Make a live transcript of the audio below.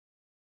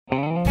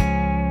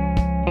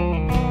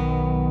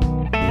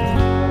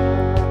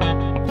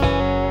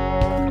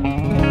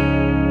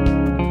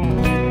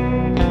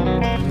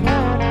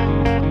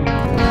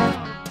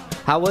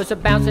I was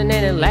a-bouncing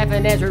and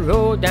laughing as we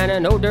rolled down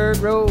an old dirt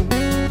road.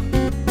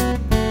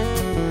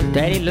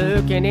 Daddy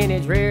looking in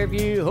his rear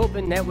view,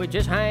 hoping that we'd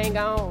just hang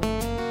on.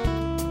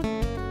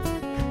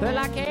 Well,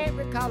 I can't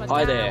recall a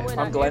Hi time there, when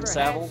I'm I Glenn never had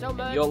Saville, so and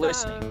much you're fun.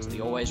 listening to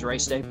the Always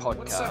Race Day podcast.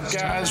 What's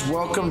up, guys?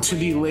 Welcome to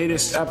the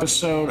latest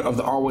episode of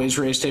the Always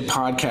Race Day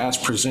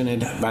podcast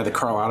presented by the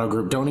Carl Auto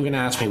Group. Don't even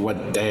ask me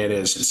what day it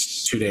is.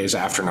 It's 2 days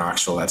after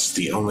Knoxville. That's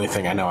the only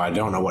thing I know. I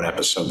don't know what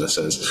episode this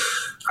is.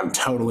 I'm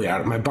totally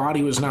out. My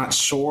body was not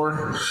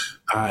sore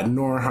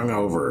nor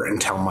hungover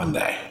until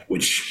Monday,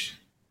 which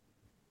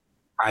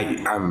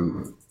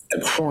I'm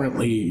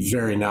abhorrently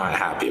very not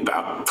happy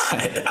about.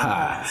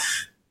 But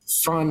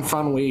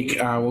fun week.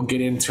 We'll get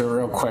into it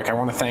real quick. I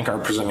want to thank our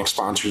presenting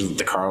sponsors at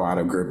the Carl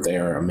Auto Group. They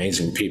are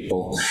amazing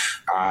people,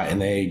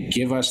 and they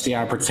give us the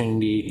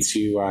opportunity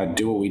to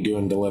do what we do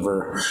and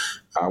deliver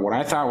what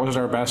I thought was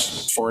our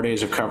best 4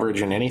 days of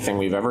coverage in anything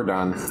we've ever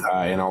done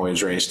in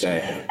Always Race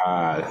Day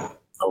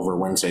over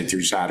Wednesday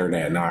through Saturday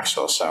at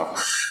Knoxville. So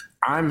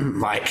I'm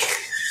like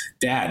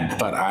dad,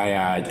 but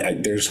I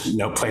there's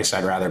no place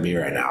I'd rather be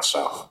right now.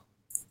 So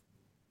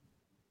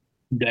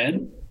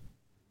Dead?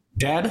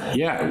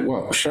 Yeah,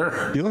 well,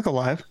 sure. You look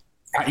alive.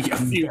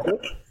 You're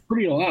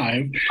pretty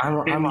alive.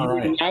 I'm all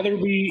right.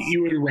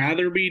 You would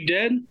rather be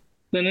dead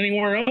than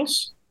anywhere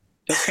else?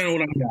 That's kind of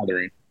what I'm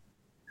gathering.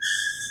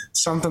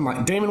 Something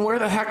like, Damon, where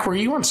the heck were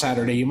you on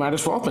Saturday? You might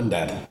as well have been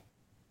dead.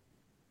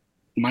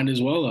 Might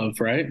as well have,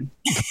 right?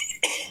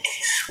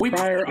 We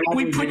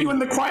put you in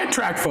the quiet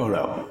track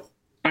photo.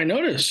 I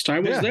noticed. I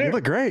was there. You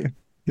look great.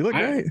 You look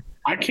great.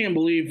 I can't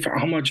believe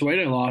how much weight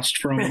I lost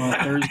from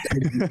Thursday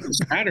to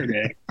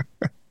Saturday.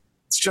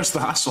 It's just the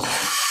hustle.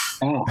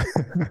 Oh.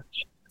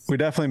 We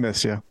definitely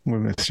missed you. We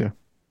missed you.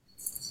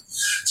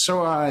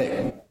 So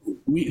I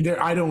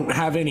don't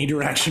have any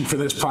direction for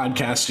this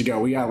podcast to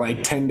go. We got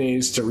like 10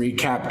 days to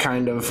recap,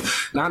 kind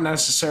of, not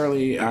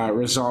necessarily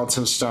results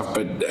and stuff,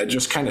 but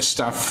just kind of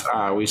stuff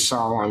we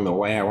saw along the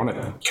way. I want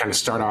to kind of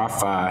start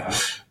off.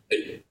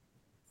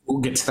 We'll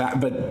get to that.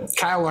 But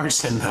Kyle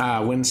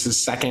Larson wins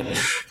his second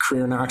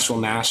career Knoxville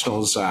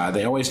Nationals.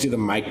 They always do the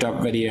mic'd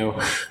up video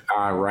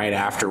right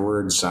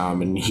afterwards.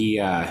 And he,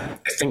 I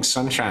think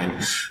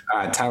Sunshine,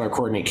 Tyler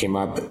Courtney came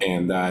up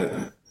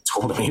and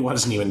told him he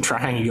wasn't even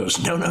trying. He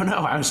goes, no,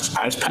 I was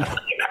pedaling.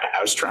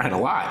 I was trying a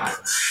lot.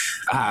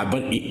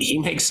 But he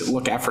makes it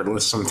look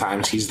effortless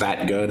sometimes. He's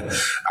that good.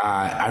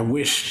 I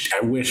wish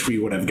we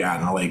would have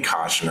gotten a late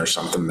caution or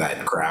something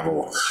that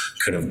Gravel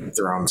could have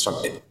thrown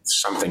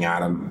something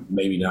at him.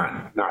 Maybe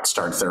not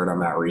start third on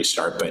that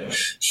restart, but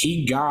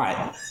he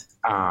got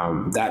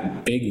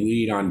that big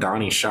lead on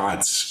Donnie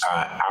Schatz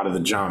out of the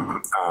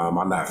jump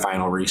on that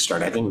final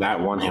restart. I think that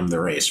won him the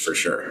race for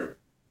sure.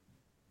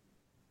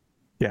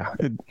 Yeah,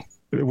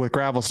 with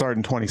Gravel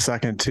starting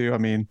 22nd too. I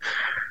mean,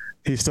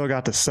 he still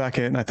got to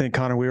second. And I think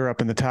Connor, we were up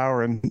in the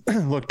tower and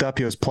looked up.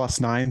 He was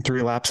 +9,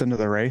 3 laps into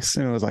the race,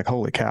 and it was like,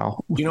 holy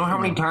cow! You know how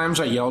many times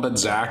I yelled at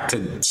Zach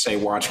to say,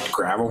 "Watch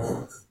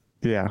Gravel"?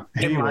 Yeah,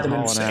 it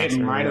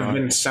might have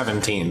been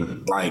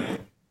 17. Like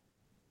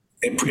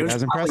it was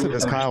as impressive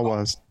as Kyle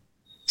was.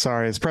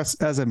 Sorry,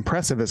 as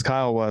impressive as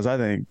Kyle was, I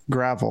think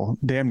Gravel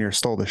damn near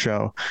stole the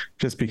show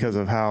just because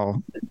of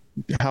how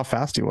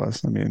fast he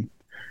was. I mean,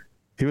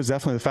 he was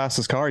definitely the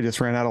fastest car. He just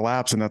ran out of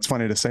laps, and that's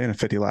funny to say in a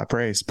 50-lap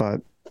race,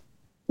 but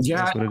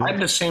yeah, I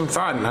had the same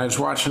thought, and I was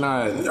watching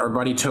our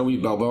buddy Toby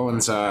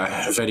Balboa's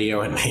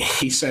video, and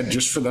he said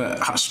just for the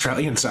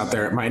Australians out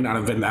there, it might not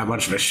have been that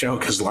much of a show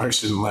because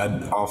Larson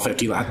led all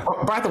 50 laps.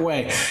 Oh, by the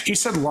way, he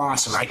said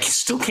Lawson. I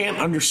still can't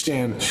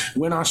understand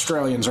when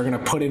Australians are going to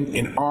put in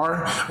an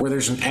R where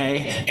there's an A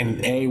and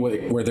an A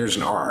where there's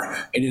an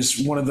R. It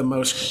is one of the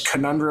most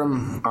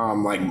conundrum,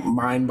 like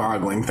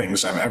mind-boggling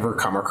things I've ever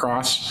come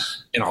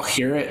across, and I'll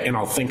hear it and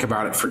I'll think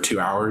about it for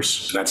 2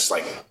 hours. That's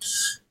like,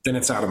 then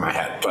it's out of my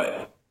head,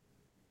 but.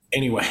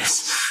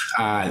 Anyways,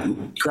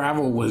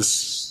 Gravel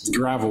was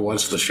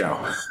the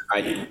show.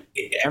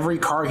 Every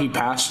car he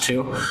passed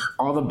to,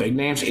 all the big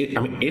names.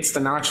 It's the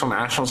Knoxville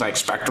Nationals. I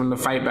expect him to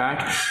fight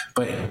back,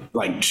 but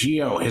like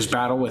Gio, his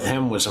battle with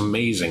him was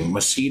amazing.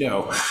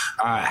 Macedo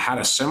had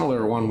a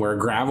similar one where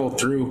Gravel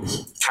threw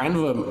kind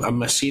of a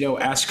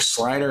Macedo-esque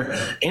slider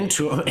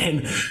into him,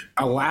 and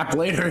a lap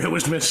later it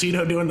was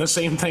Macedo doing the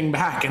same thing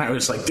back, and I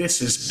was like,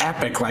 this is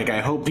epic. Like, I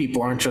hope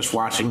people aren't just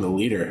watching the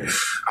leader,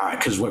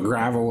 because what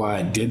Gravel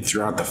did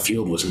throughout the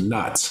field was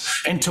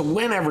nuts. And to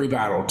win every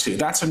battle too,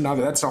 that's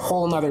a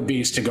whole nother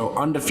beast to go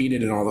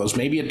undefeated in all those.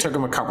 Maybe it took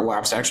him a couple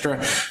laps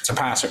extra to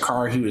pass a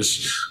car he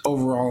was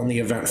overall in the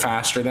event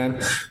faster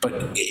than, but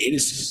it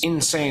is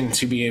insane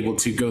to be able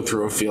to go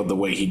through a field the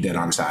way he did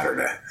on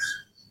Saturday.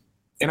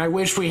 And I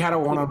wish we had a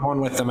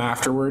one-on-one with them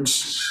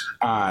afterwards.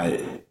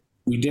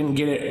 We didn't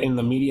get it in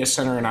the media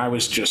center, and I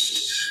was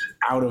just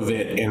out of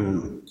it,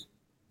 and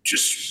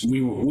just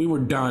we were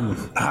done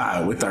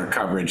with our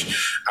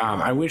coverage.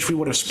 I wish we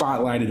would have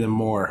spotlighted him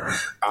more,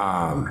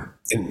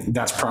 and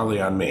that's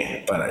probably on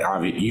me.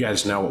 But you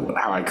guys know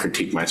how I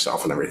critique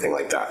myself and everything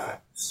like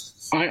that.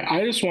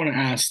 I just want to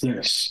ask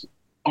this: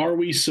 are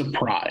we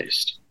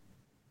surprised?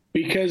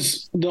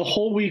 because the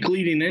whole week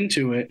leading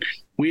into it,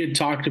 we had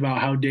talked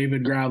about how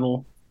David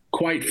Gravel,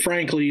 quite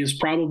frankly, is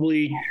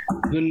probably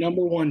the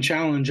number one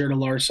challenger to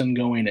Larson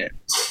going in.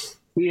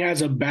 He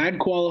has a bad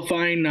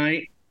qualifying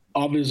night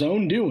of his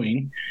own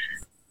doing,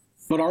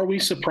 but are we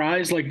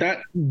surprised? Like that,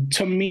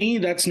 to me,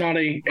 that's not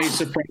a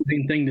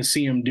surprising thing to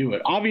see him do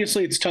it.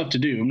 Obviously, it's tough to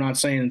do. I'm not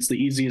saying it's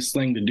the easiest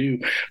thing to do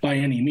by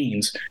any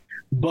means,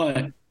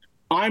 but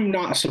I'm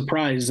not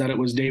surprised that it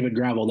was David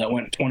Gravel that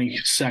went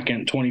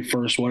 22nd,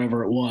 21st,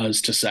 whatever it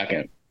was, to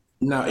second.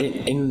 No,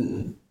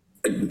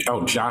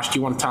 Josh, do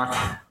you want to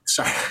talk?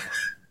 Sorry.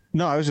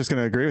 No, I was just going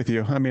to agree with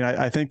you. I mean,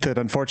 I think that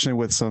unfortunately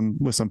with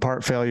some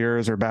part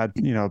failures or bad,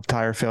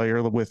 tire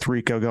failure with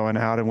Rico going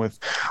out and with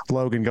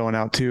Logan going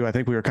out too, I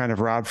think we were kind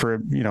of robbed for,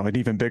 an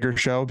even bigger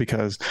show,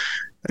 because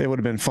it would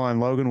have been fun.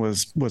 Logan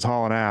was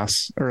hauling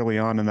ass early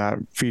on in that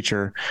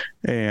feature,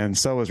 and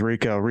so was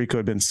Rico. Rico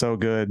had been so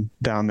good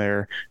down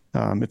there.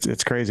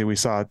 It's crazy. We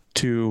saw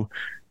 20,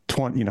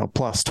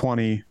 plus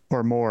 20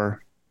 or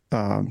more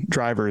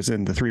drivers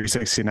in the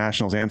 360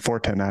 Nationals and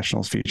 410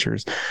 Nationals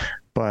features.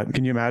 But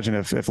can you imagine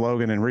if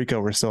Logan and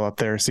Rico were still up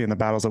there, seeing the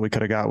battles that we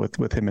could have got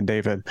with him and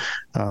David?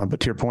 But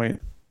to your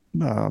point,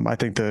 I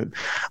think that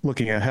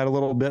looking ahead a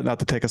little bit, not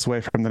to take us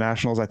away from the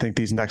Nationals, I think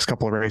these next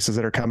couple of races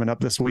that are coming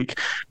up this week,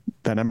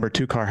 the number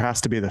 2 car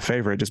has to be the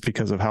favorite, just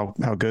because of how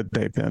good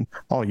they've been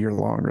all year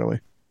long, really.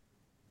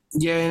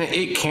 Yeah, and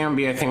it can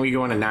be. I think we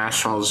go into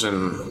Nationals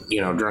and,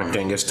 Drunk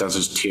Dingus does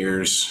his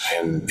tiers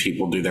and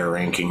people do their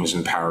rankings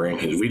and power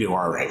rankings. We do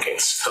our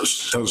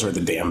rankings. Those are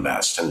the damn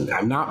best. And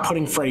I'm not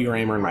putting Freddie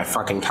Raymer in my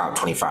fucking top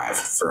 25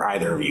 for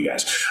either of you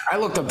guys. I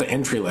looked up the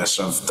entry list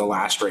of the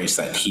last race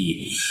that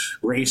he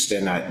raced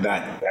in at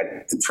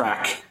the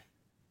track,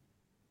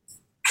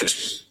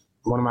 because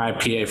one of my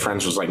PA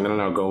friends was like,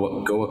 no,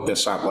 go look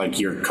this up. Like,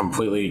 you're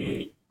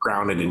completely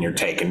grounded in your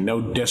take, and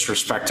no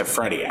disrespect to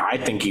Freddie. I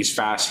think he's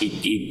fast.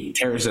 He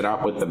tears it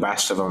up with the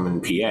best of them in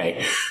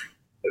PA,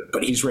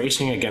 but he's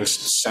racing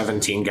against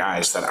 17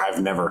 guys that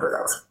I've never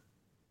heard of.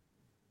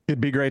 It'd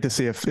be great to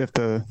see if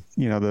the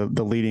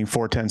the leading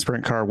 410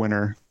 sprint car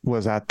winner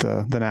was at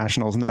the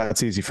Nationals, and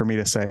that's easy for me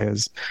to say,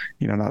 as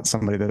not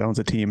somebody that owns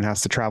a team and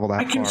has to travel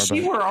that far. I can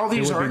see where all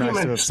these arguments. Be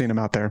nice to have seen him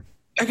out there.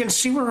 I can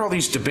see where all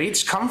these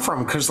debates come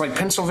from, because like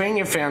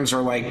Pennsylvania fans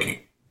are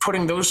like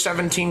putting those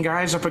 17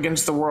 guys up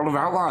against the World of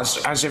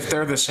Outlaws as if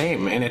they're the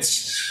same. And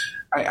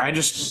I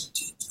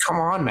just, come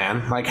on,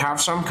 man, like,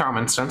 have some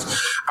common sense.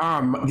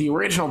 The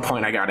original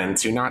point I got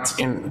into,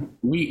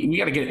 we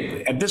got to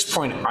get, at this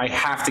point, I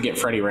have to get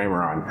Freddie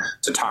Raymer on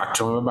to talk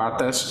to him about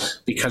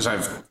this, because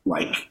I've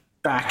like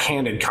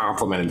backhanded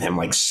complimented him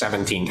like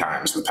 17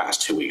 times in the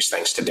past 2 weeks,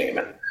 thanks to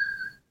Damon.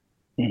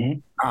 Mm-hmm.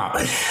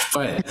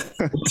 But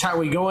it's how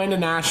we go into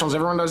Nationals.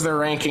 Everyone does their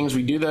rankings.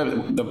 We do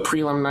the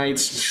prelim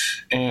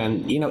nights,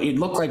 and it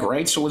looked like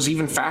Reitzel was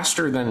even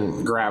faster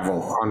than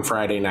Gravel on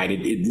Friday night.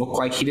 It looked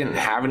like he didn't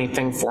have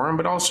anything for him,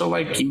 but also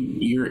like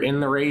you're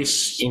in the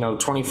race,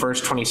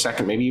 21st,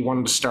 22nd. Maybe you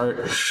wanted to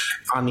start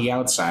on the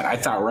outside. I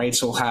thought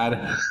Reitzel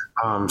had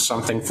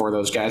something for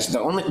those guys.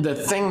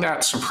 The thing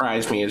that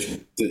surprised me is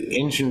the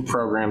engine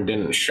program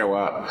didn't show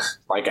up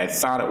like I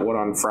thought it would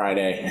on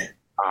Friday.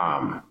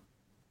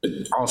 But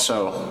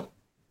also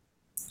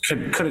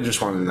could have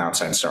just wanted an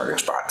outside starting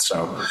spot.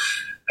 So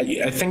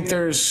I think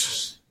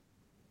there's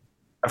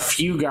a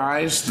few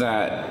guys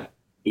that,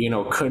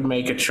 could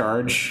make a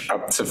charge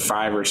up to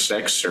 5 or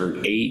 6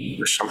 or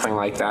 8 or something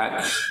like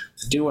that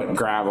to do what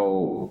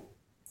Gravel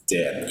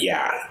did.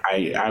 Yeah,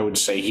 I would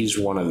say he's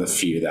one of the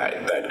few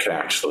that could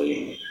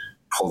actually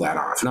pull that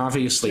off. And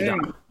obviously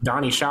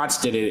Donnie Schatz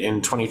did it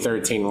in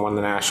 2013, won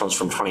the Nationals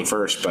from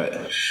 21st,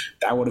 but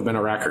that would have been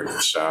a record.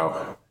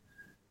 So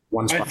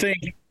I think,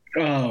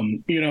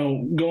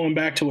 going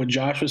back to what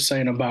Josh was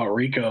saying about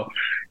Rico,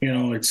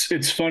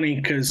 it's funny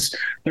because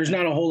there's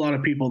not a whole lot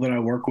of people that I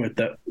work with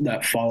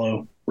that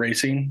follow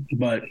racing,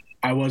 but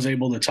I was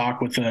able to talk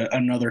with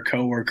another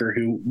coworker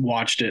who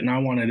watched it, and I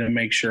wanted to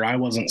make sure I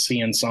wasn't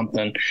seeing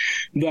something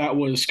that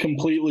was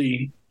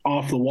completely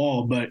off the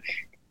wall. But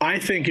I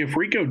think if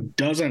Rico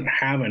doesn't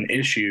have an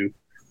issue,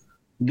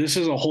 this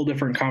is a whole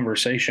different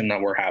conversation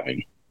that we're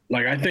having.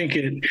 Like, I think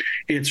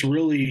it's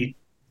really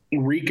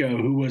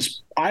Rico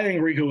I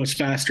think Rico was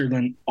faster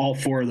than all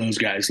 4 of those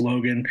guys,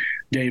 Logan,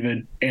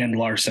 David, and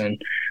Larson.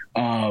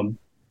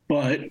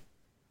 But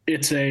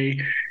it's a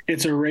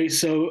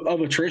race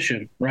of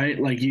attrition, right?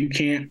 Like, you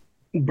can't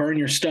burn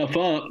your stuff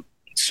up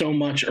so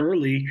much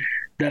early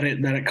that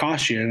it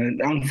costs you.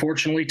 And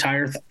unfortunately,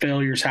 tire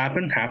failures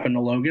happen to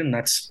Logan.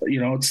 That's,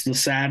 it's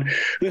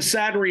the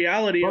sad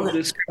reality of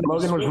this.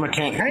 Logan was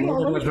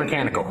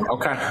mechanical.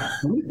 Okay.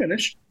 Let me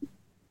finish.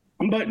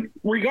 But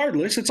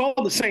regardless, it's all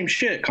the same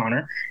shit,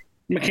 Connor.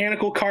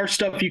 Mechanical car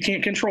stuff, you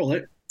can't control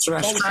it. So I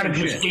was trying to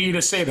get you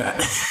to say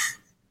that.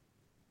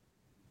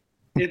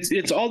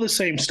 It's all the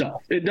same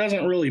stuff. It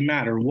doesn't really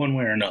matter one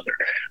way or another.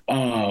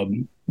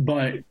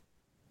 But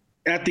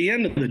at the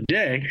end of the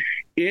day,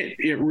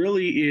 it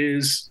really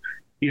is,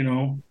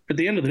 at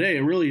the end of the day,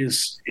 it really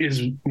is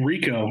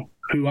Rico,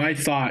 who I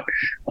thought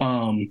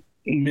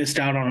missed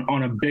out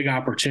on a big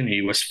opportunity.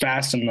 He was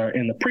fast in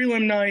the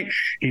prelim night.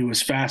 He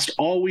was fast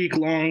all week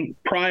long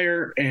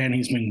prior, and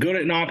he's been good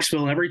at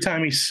Knoxville every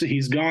time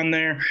he's gone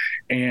there.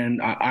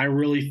 And I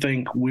really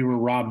think we were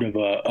robbed of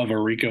a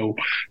Rico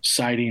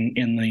sighting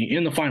in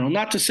the final.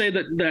 Not to say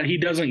that he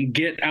doesn't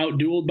get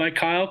outdueled by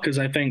Kyle, because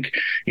I think,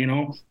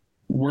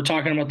 we're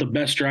talking about the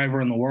best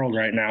driver in the world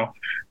right now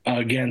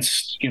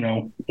against,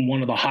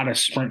 one of the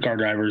hottest sprint car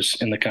drivers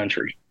in the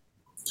country.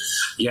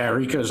 Yeah,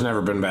 Rico's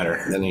never been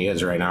better than he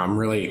is right now. I'm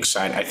really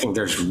excited. I think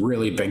there's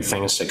really big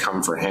things to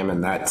come for him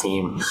and that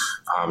team,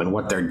 and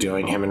what they're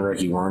doing, him and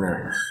Ricky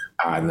Warner,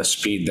 and the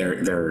speed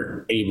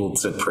they're able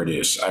to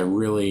produce. I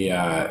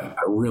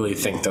really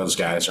think those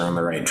guys are on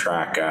the right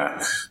track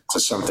to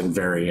something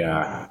very,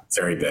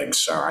 very big.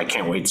 So I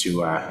can't wait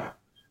to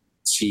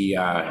see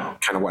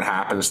kind of what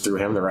happens through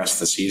him the rest of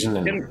the season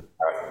and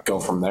go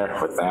from there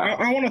with that.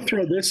 I want to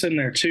throw this in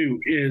there too,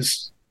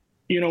 is,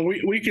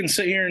 we can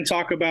sit here and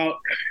talk about,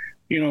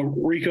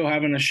 Rico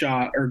having a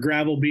shot or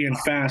Gravel being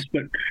fast,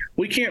 but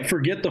we can't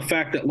forget the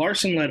fact that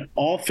Larson led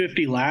all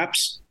 50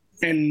 laps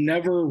and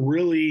never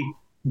really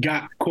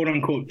got quote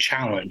unquote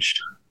challenged.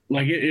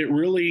 Like it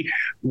really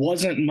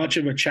wasn't much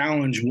of a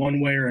challenge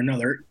one way or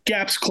another.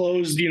 Gaps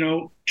closed,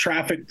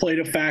 traffic played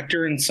a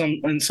factor in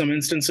some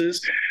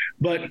instances,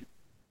 but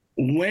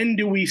when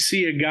do we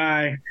see a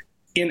guy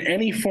in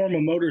any form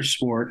of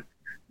motorsport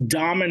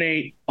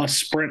dominate a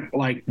sprint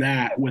like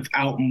that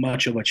without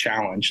much of a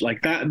challenge?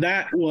 Like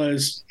that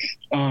was,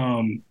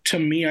 to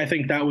me, I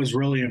think that was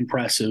really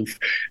impressive.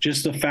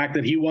 Just the fact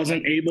that he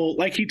wasn't able,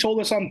 like he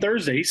told us on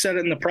Thursday, he said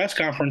it in the press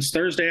conference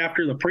Thursday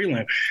after the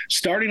prelim,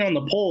 starting on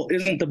the pole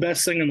isn't the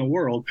best thing in the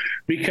world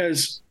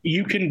because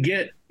you can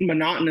get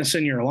monotonous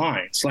in your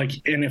lines.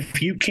 And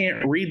if you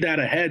can't read that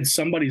ahead,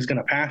 somebody's going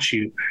to pass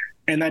you.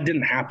 And that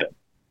didn't happen.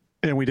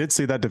 And we did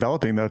see that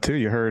developing, though, too.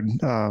 You heard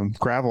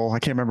Gravel. I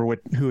can't remember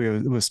who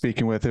he was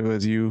speaking with. It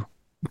was you,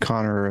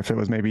 Connor, or if it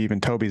was maybe even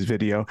Toby's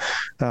video,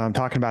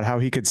 talking about how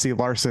he could see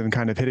Larson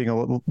kind of hitting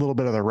a little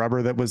bit of the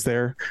rubber that was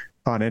there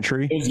on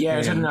entry. Yeah,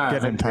 it's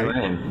getting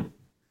tight.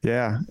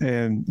 Yeah,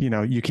 and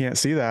you can't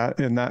see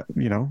that, and that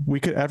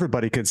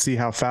everybody could see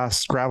how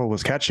fast Gravel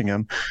was catching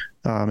him,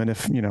 and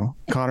if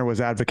Connor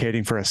was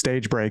advocating for a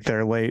stage break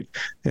there late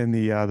in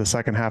the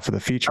second half of the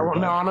feature.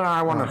 No,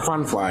 I want a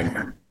fun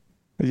flag.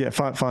 Yeah,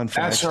 fun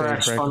flag.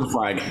 SRX fun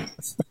flag.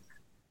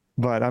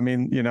 But I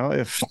mean,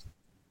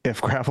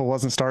 if Gravel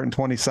wasn't starting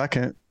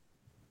 22nd,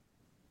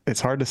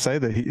 it's hard to say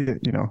that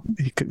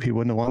he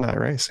wouldn't have won that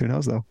race. Who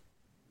knows though?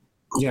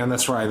 Yeah, and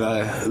that's why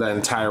the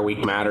entire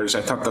week matters.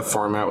 I thought the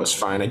format was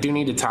fine. I do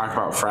need to talk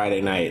about Friday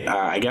night.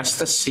 I guess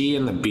the C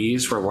and the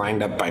Bs were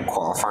lined up by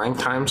qualifying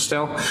time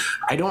still.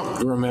 I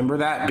don't remember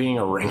that being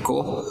a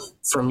wrinkle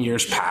from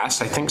years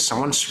past. I think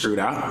someone screwed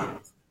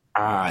up.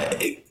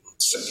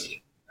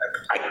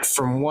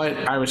 From what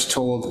I was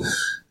told,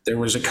 there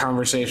was a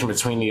conversation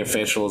between the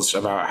officials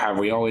about, have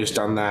we always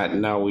done that?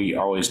 No, we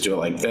always do it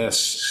like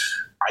this.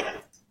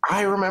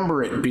 I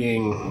remember it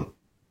being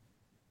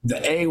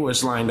the A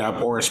was lined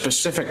up, or a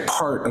specific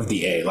part of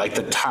the A, like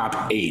the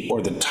top 8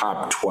 or the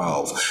top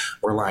 12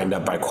 were lined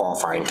up by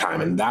qualifying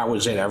time, and that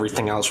was it.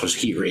 Everything else was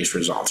heat race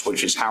results,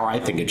 which is how I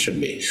think it should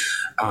be.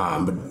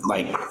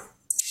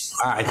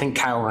 I think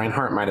Kyle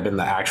Reinhardt might have been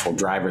the actual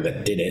driver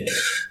that did it,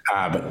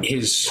 but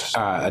his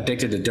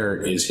Addicted to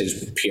Dirt is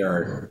his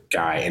PR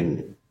guy,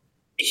 and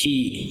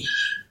he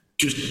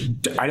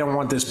I don't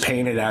want this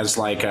painted as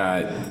like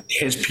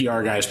his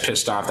PR guy's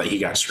pissed off that he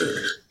got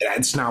screwed.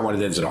 It's not what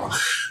it is at all.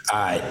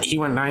 He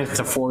went 9th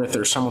to 4th,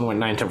 or someone went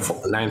 9th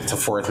to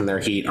 4th in their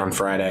heat on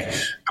Friday,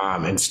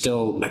 and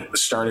still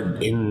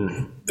started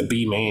in the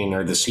B main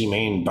or the C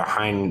main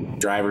behind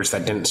drivers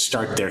that didn't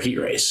start their heat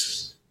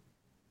race.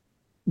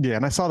 Yeah,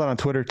 and I saw that on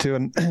Twitter too,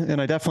 and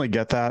I definitely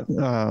get that.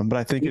 But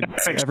I think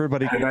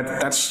everybody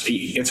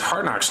it's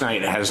Hard Knocks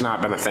night has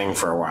not been a thing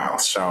for a while.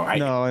 So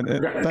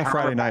that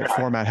Friday night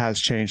format has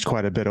changed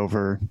quite a bit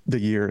over the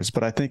years.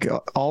 But I think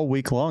all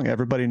week long,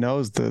 everybody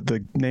knows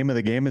the name of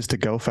the game is to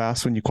go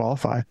fast when you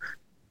qualify.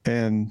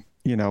 And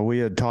we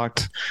had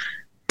talked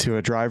to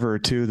a driver or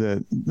two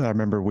that I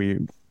remember we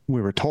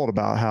were told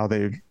about how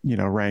they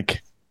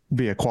rank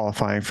via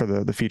qualifying for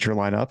the feature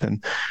lineup.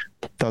 And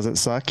does it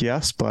suck?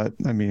 Yes, but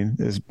I mean,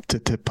 is to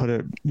put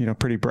it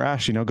pretty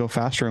brash, go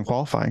faster in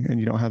qualifying, and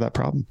you don't have that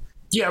problem.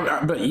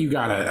 Yeah, but you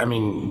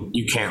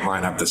can't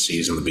line up the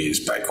C's and the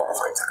B's by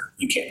qualifying time.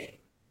 You can't.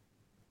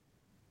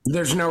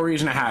 There's no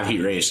reason to have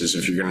heat races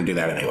if you're going to do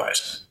that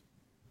anyways.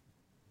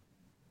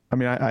 I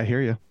mean, I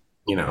hear you.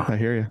 I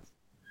hear you.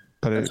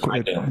 But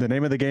the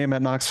name of the game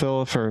at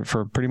Knoxville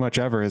for pretty much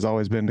ever has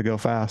always been to go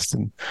fast.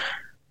 And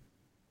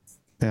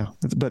yeah,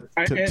 but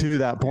to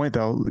that point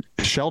though,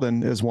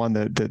 Sheldon is one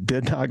that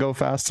did not go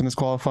fast in his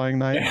qualifying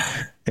night,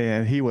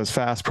 and he was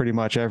fast pretty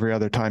much every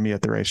other time he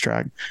hit the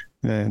racetrack.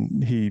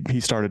 And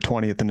he started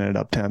 20th and ended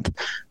up 10th,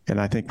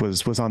 and I think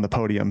was on the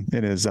podium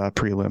in his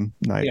prelim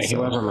night. Yeah, he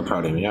was on the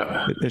podium.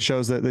 Yeah, it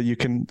shows that you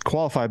can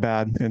qualify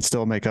bad and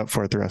still make up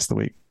for it the rest of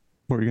the week.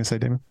 What were you gonna say,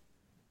 Damon?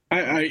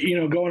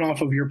 Going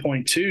off of your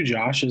point too,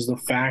 Josh, is the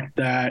fact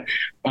that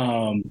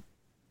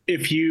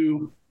if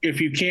you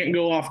can't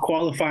go off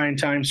qualifying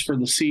times for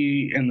the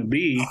C and the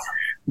B,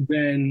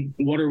 then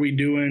what are we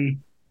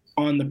doing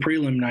on the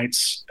prelim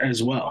nights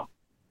as well?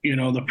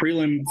 The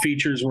prelim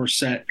features were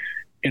set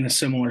in a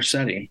similar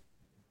setting.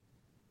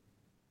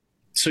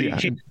 So you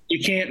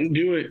can't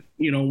do it,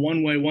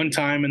 one way one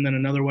time and then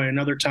another way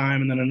another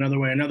time and then another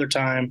way another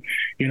time.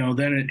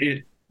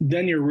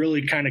 Then you're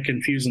really kind of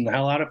confusing the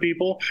hell out of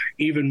people,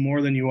 even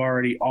more than you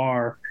already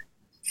are,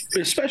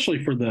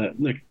 especially for the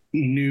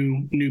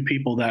new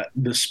people that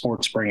the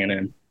sport's bringing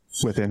in.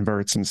 With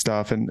inverts and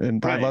stuff.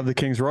 And right. I love the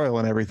King's Royal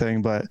and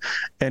everything, but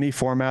any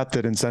format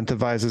that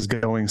incentivizes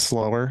going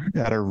slower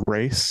at a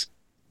race,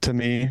 to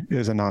me,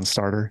 is a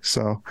non-starter.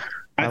 So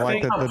I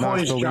like that the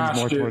Knoxville leans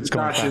more towards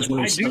going fast.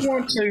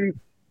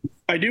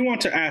 I do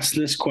want to ask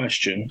this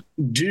question.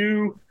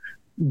 Do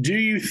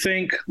you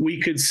think we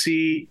could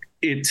see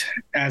it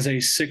as a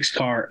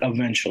 6-car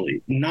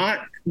eventually?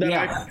 Not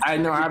that I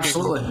know,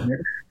 absolutely.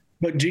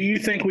 But do you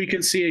think we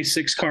could see a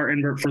 6-car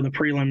invert for the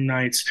prelim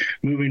nights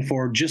moving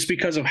forward just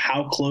because of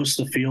how close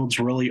the fields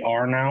really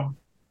are now?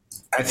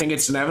 I think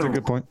it's inevitable. That's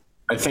a good point.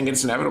 I think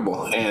it's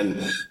inevitable.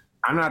 And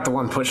I'm not the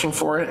one pushing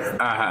for it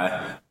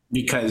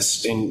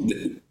because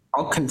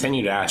I'll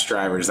continue to ask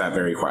drivers that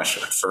very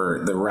question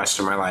for the rest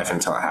of my life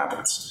until it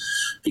happens.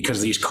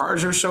 Because these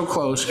cars are so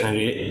close and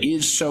it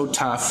is so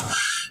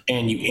tough,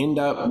 and you end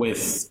up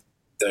with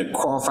the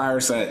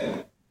qualifiers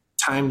that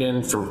timed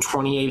in from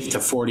 28th to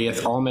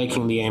 40th, all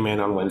making the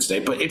A-man on Wednesday.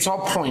 But it's all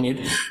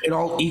pointed. It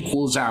all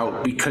equals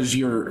out because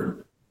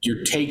you're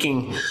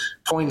taking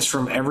points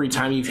from every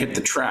time you've hit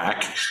the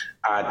track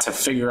to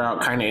figure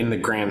out kind of in the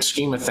grand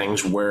scheme of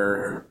things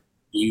where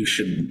you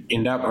should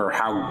end up or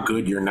how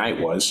good your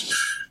night was.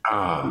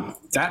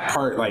 That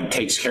part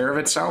takes care of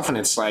itself, and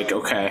it's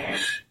okay,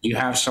 you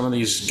have some of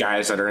these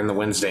guys that are in the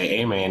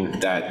Wednesday A-man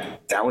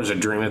that was a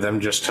dream of them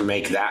just to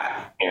make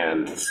that,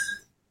 and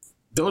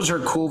those are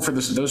cool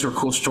those are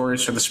cool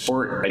stories for the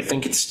sport. I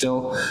think it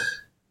still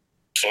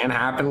can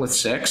happen with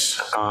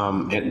 6,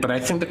 but I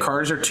think the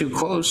cars are too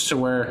close to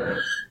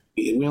where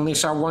we only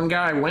saw one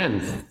guy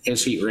win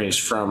his heat race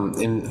from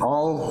in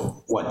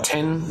all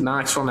 10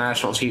 Knoxville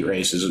Nationals heat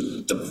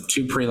races. The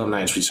 2 prelim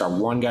nights we saw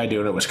one guy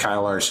doing it was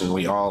Kyle Larson.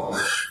 We all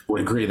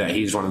would agree that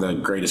he's one of the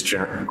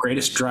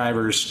greatest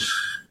drivers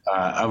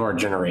of our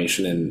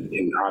generation,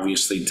 and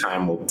obviously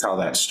time will tell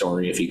that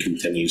story if he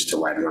continues to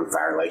light it on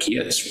fire like he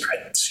is.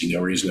 I see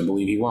no reason to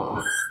believe he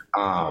won't.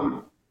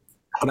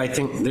 But I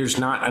think there's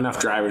not enough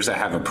drivers that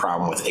have a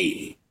problem with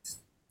 8.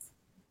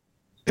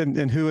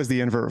 And who is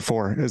the invert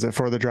for? Is it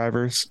for the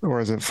drivers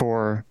or is it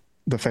for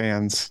the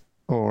fans?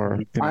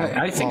 Or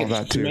I think all it's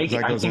that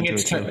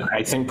too.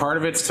 I think part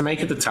of it's to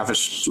make it the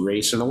toughest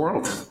race in the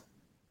world.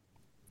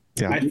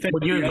 Yeah.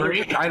 Would you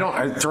agree?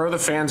 I throw the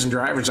fans and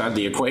drivers out of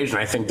the equation.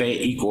 I think they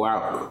equal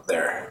out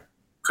there.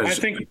 I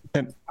think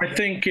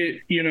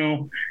it,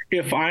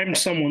 if I'm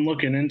someone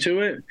looking into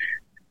it,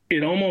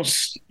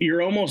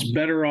 you're almost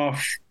better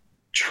off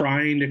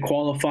trying to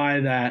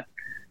qualify that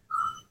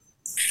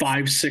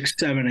 5, 6,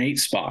 7, 8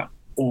 spot,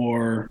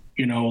 or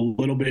a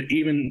little bit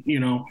even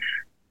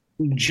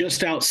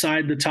just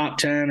outside the top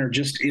 10 or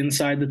just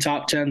inside the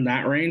top 10,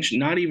 that range.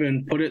 Not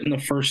even put it in the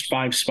first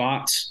 5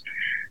 spots,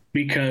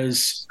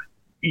 because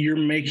you're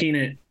making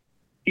it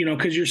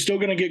because you're still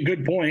going to get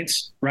good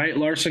points, right?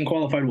 Larson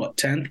qualified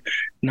 10th,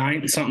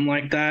 9th, something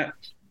like that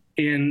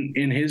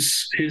in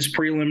his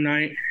prelim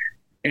night,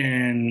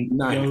 and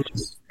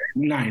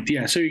 9th.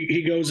 Yeah. So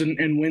he goes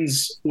and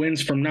wins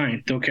from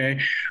 9th. Okay.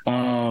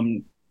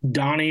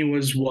 Donnie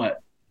was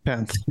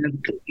 10th.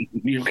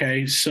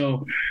 Okay.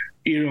 So,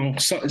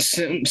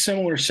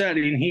 similar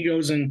setting, he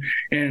goes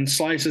and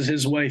slices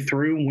his way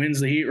through, wins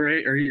the heat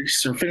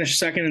race or finished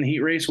second in the heat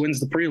race, wins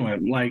the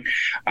prelim.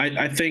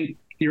 I think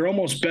you're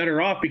almost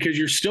better off because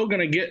you're still going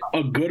to get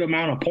a good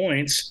amount of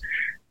points.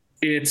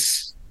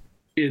 It's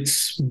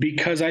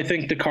because I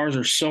think the cars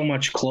are so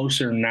much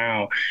closer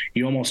now.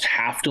 You almost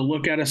have to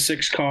look at a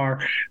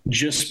 6-car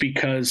just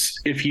because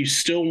if you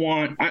still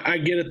want, I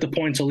get it, the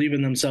points will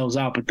even themselves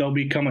out, but there'll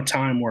become a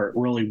time where it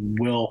really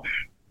will.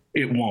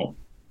 It won't.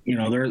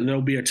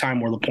 There'll be a time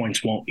where the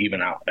points won't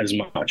even out as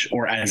much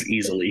or as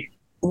easily.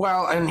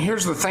 Well, and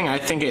here's the thing. I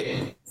think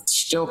it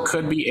still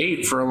could be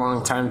 8 for a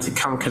long time to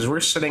come, because we're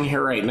sitting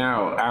here right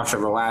now after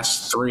the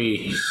last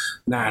 3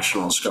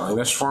 nationals going.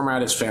 This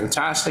format is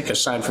fantastic.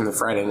 Aside from the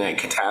Friday night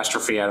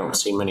catastrophe, I don't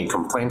see many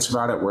complaints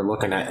about it.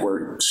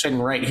 We're sitting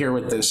right here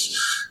with this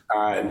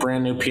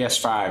brand new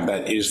PS5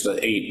 that is the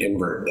 8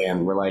 invert,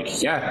 and we're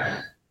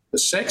the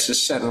 6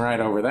 is sitting right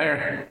over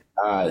there.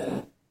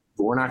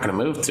 We're not going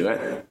to move to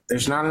it.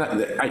 There's not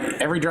enough.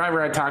 Every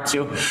driver I talk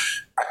to,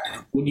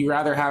 would you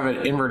rather have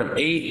an invert of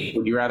 8?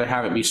 Would you rather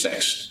have it be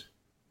 6?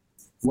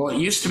 Well, it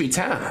used to be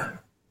 10.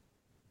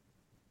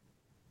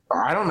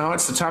 I don't know.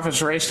 It's the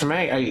toughest race to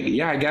make.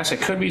 I guess it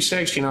could be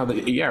 6.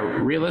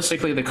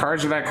 Realistically, the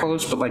cars are that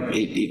close, but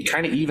it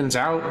kind of evens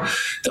out.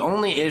 The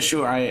only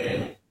issue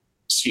I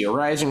see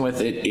arising with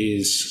it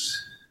is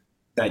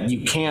that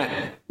you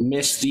can't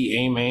miss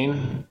the A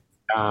main,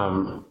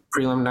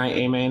 prelim night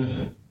A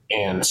main,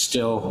 and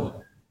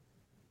still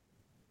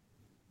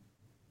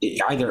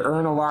either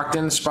earn a locked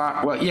in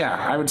spot. Well, yeah,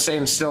 I would say,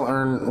 and still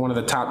earn one of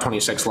the top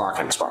 26 lock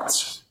in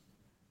spots.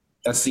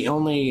 That's the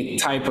only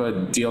type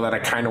of deal that I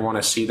kind of want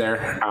to see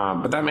there.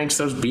 But that makes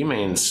those B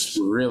mains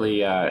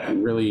really,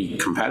 really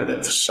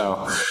competitive.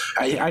 So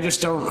I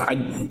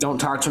don't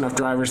talk to enough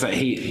drivers that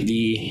hate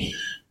the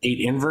 8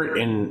 invert.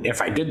 And if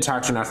I did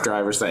talk to enough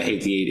drivers that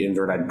hate the 8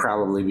 invert, I'd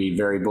probably be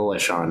very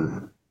bullish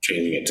on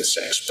changing it to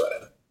 6.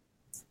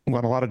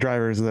 But a lot of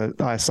drivers that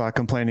I saw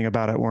complaining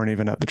about it weren't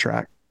even at the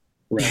track.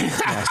 Right.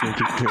 Last week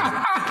too.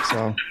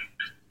 So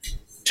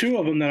 2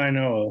 of them that I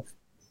know of.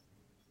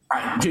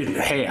 Dude,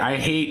 hey, I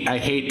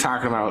hate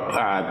talking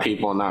about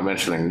people and not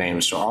mentioning their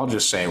names, so I'll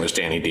just say it was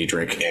Danny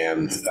Dietrich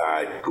and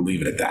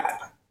leave it at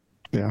that.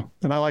 Yeah,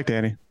 and I like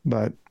Danny,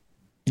 but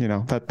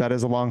that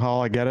is a long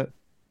haul. I get it.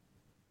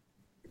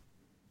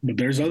 But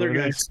there's other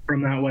guys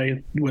from that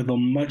way with a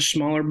much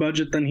smaller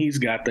budget than he's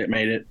got that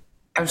made it.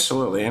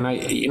 Absolutely, and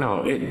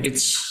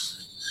it's.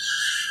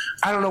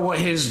 I don't know what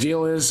his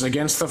deal is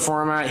against the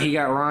format. He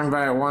got wronged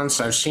by it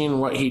once. I've seen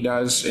what he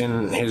does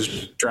in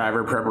his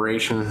driver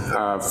preparation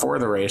for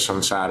the race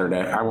on Saturday.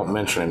 I won't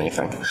mention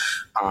anything.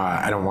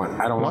 I don't want.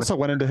 Also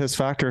went into his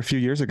factor a few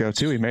years ago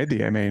too. He made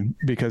the A main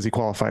because he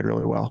qualified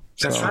really well.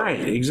 That's right,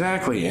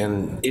 exactly.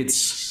 And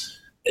it's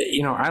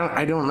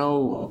I don't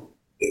know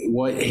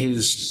what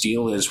his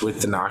deal is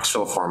with the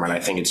Knoxville format. I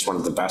think it's one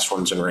of the best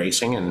ones in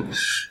racing, and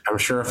I'm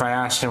sure if I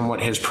asked him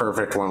what his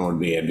perfect one would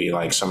be, it'd be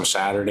like some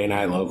Saturday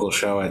night local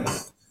show at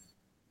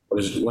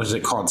what is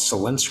it called?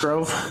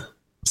 Selinsgrove?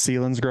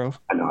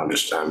 I know,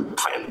 I'm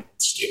playing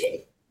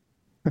stupid.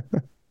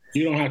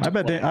 You don't have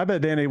to. I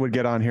bet Danny would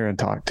get on here and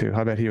talk too.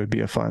 I bet he would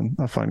be a fun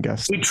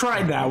guest. We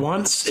tried that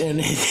once,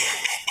 and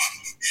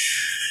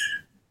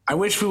I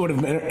wish we would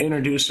have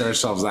introduced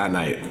ourselves that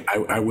night.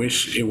 I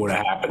wish it would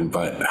have happened,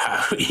 but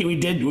we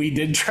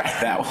did try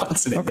that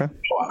once. Okay.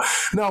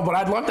 No, but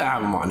I'd love to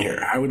have him on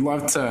here. I would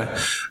love to.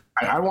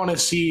 I want to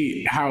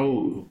see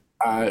how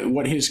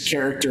what his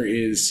character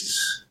is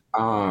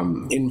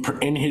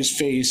in his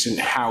face and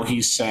how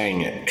he's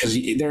saying it, because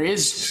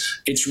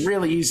it's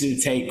really easy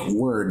to take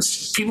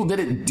words. People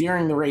did it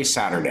during the race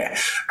Saturday.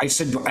 I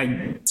sent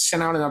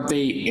out an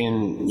update,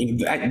 and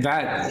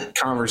that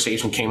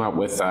conversation came up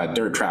with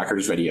Dirt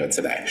Tracker's video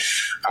today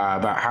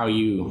about how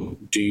you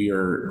do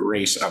your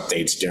race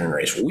updates during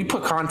race. We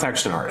put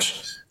context in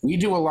ours. We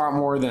do a lot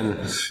more than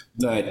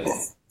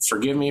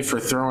forgive me for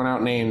throwing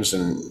out names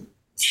and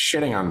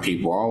shitting on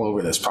people all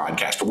over this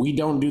podcast. We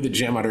don't do the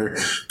gym under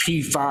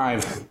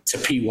P5 to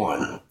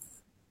P1,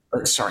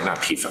 or sorry, not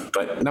P5,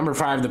 but number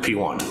 5 to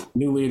P1,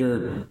 new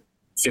leader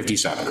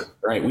 57,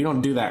 right? We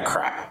don't do that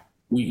crap.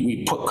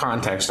 We put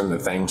context into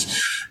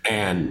things.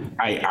 And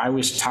I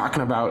was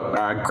talking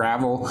about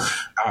Gravel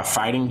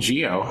fighting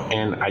Gio,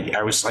 and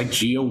I was like,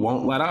 Gio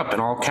won't let up in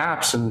all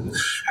caps. And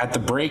at the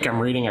break, I'm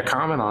reading a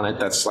comment on it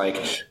that's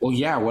like, well,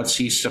 yeah, what's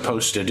he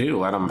supposed to do?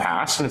 Let him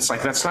pass? And it's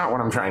like, that's not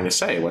what I'm trying to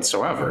say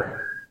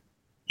whatsoever.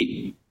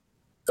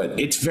 But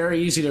it's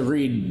very easy to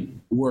read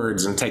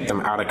words and take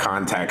them out of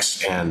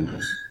context.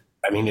 And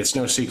I mean, it's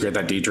no secret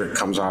that Dietrich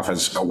comes off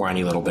as a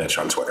whiny little bitch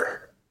on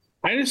Twitter.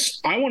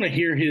 I want to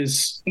hear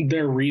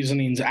their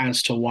reasonings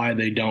as to why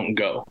they don't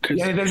go.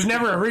 Yeah, there's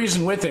never a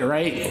reason with it,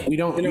 right? You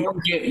don't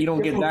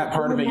get that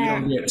part of it. You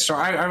don't get. So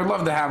I would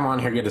love to have him on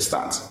here, get his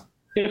thoughts.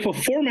 If a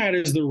format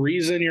is the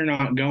reason you're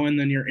not going,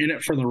 then you're in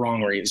it for the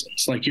wrong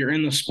reasons. Like, you're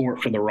in the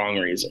sport for the wrong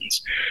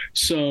reasons.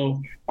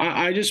 So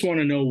I just want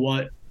to know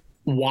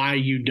why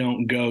you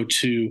don't go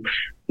to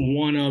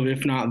one of,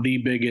 if not the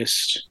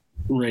biggest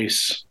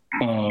race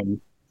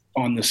on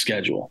the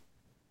schedule.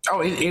 Oh,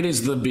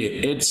 it's the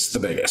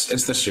biggest.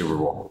 It's the Super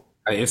Bowl.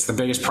 It's the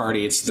biggest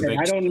party. It's the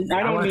biggest.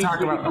 I want to talk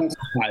about.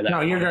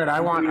 No, you're good. I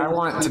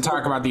want to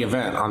talk about the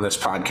event on this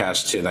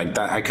podcast too. Like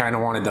that, I kind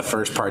of wanted the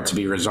first part to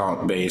be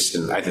result based,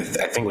 and I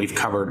think we've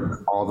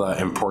covered all the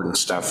important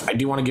stuff. I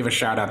do want to give a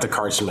shout out to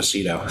Carson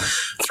Macedo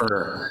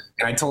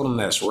and I told him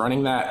this,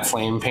 running that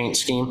flame paint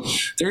scheme.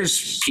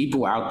 There's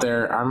people out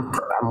there. I'm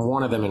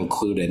one of them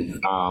included,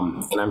 and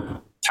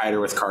I'm tighter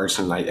with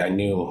Carson. I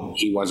knew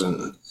he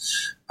wasn't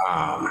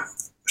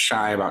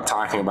shy about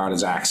talking about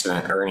his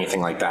accident or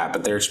anything like that,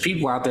 but there's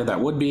people out there that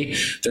would be.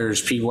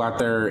 There's people out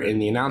there in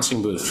the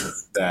announcing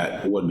booth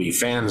that would be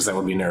fans that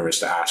would be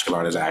nervous to ask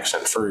about his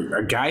accident. For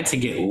a guy to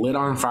get lit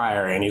on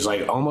fire, and he's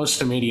like,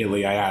 almost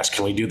immediately I asked,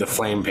 can we do the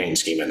flame paint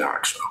scheme in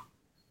Knoxville?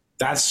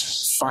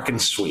 That's fucking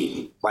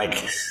sweet.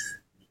 Like,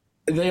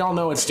 they all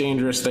know it's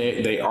dangerous.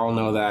 They all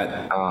know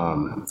that.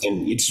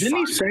 And it's Didn't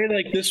he say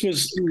like this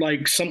was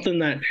like something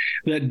that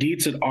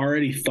Dietz had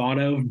already thought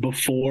of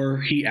before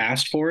he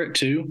asked for it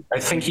too? I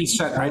think he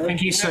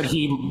said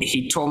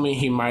he told me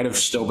he might have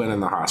still been in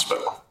the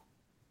hospital.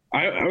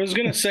 I was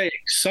gonna say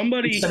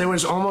somebody said it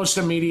was almost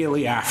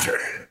immediately after.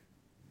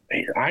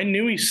 I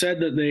knew he said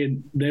that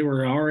they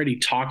were already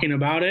talking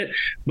about it,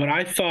 but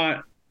I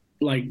thought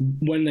like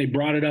when they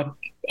brought it up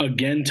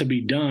again to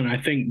be done,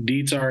 I think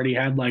Dietz already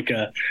had like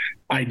a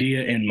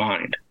idea in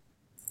mind.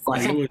 Well,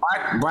 I think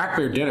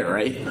Blackbeard did it,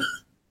 right?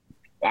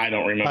 I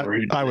don't remember who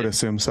did I would it.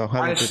 assume so.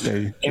 I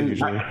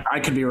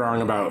could be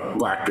wrong about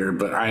Blackbeard,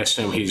 but I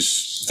assume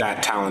he's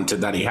that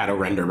talented that he had to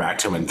render back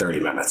to him in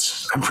 30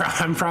 minutes.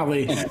 I'm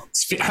probably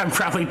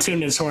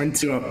tuning his horn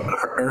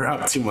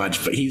up too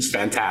much, but he's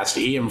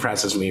fantastic. He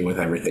impresses me with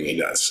everything he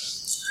does.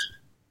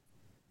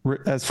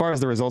 As far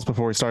as the results,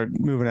 before we start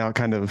moving out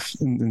kind of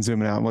and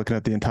zooming out and looking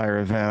at the entire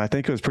event, I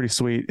think it was pretty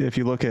sweet. If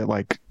you look at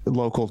like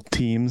local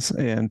teams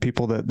and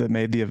people that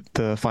made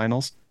the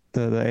finals,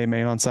 the A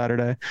main on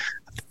Saturday,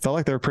 felt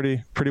like they're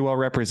pretty well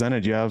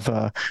represented. You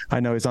have,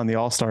 I know he's on the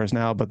All-Stars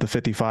now, but the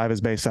 55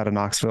 is based out of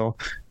Knoxville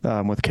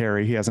with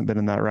Kerry. He hasn't been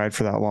in that ride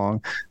for that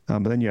long.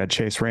 But then you had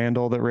Chase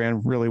Randall that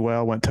ran really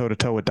well, went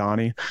toe-to-toe with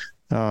Donnie.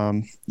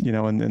 In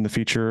the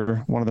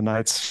feature, one of the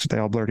nights, they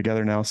all blur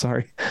together now,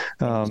 sorry.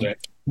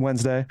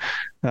 Wednesday,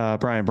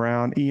 Brian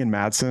Brown, Ian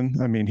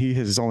Madsen. I mean, he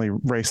has only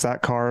raced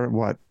that car,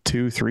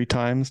 2-3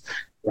 times.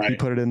 Right. He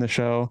put it in the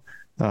show.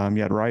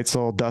 You had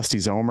Reitzel, Dusty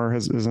Zomer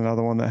is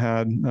another one that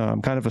had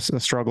kind of a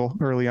struggle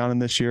early on in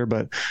this year,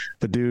 but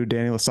the dude,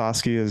 Danny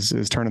Lasowski,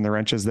 is turning the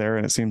wrenches there,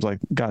 and it seems like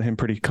got him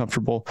pretty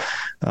comfortable.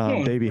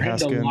 Davey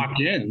Haskin.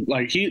 Locked in.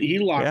 Like he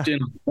locked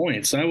in on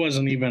points. That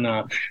wasn't even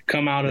a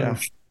come out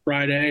of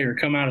Friday or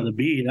come out of the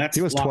B.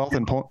 He was 12th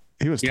in point.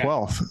 He was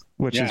 12th,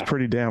 which is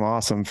pretty damn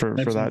awesome for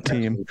that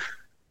team.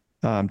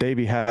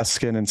 Davey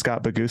Haskin and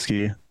Scott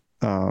Boguski.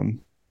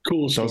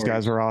 Cool story. Those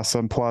guys were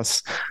awesome.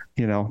 Plus,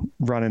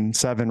 running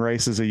 7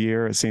 races a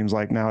year, it seems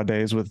like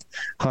nowadays with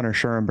Hunter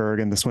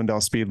Schurenberg and the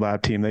Swindell Speed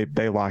Lab team,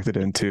 they locked it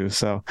in too.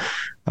 So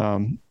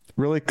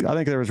really, I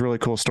think there was really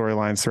cool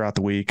storylines throughout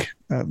the week,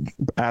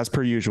 as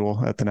per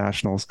usual at the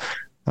Nationals.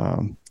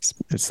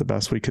 It's the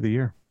best week of the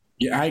year.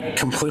 Yeah, I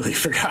completely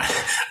forgot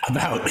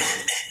about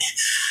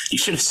you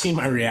should have seen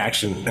my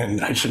reaction,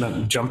 and I should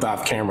have jumped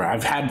off camera.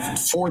 I've had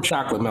 4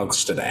 chocolate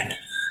milks today.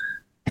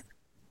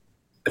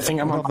 I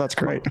think that's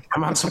great.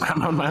 I'm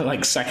on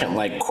my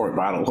second quart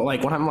bottle.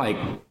 Like when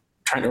I'm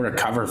trying to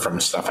recover from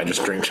stuff, I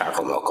just drink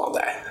chocolate milk all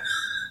day.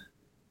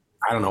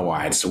 I don't know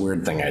why. It's a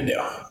weird thing I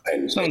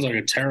do. Sounds like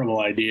a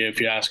terrible idea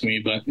if you ask me,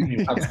 but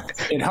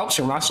it helps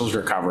your muscles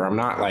recover. I'm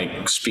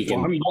not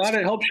speaking. Well, I'm glad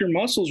it helps your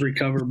muscles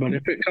recover, but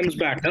if it comes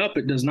back up,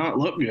 it does not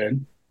look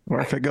good.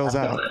 Or if it goes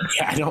out.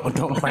 Yeah, I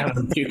don't plan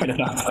on puking it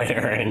up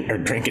later or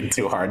drinking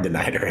too hard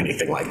tonight or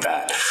anything like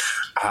that.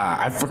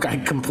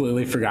 I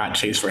completely forgot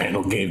Chase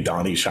Randall gave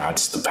Donnie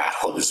Schatz the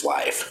battle of his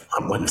life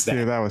on Wednesday.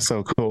 Dude, that was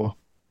so cool.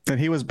 And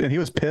he was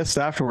pissed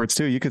afterwards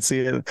too. You could see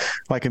it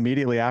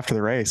immediately after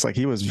the race.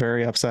 He was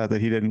very upset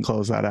that he didn't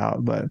close that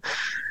out. But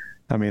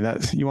I mean,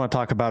 you want to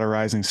talk about a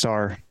rising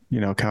star,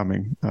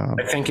 coming. I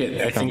think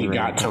it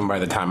got to him by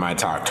the time I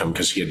talked to him,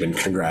 because he had been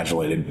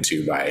congratulated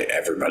to by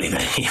everybody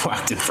that he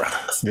walked in front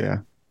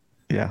of.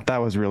 Yeah, that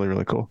was really,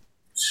 really cool.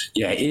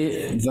 Yeah,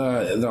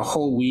 the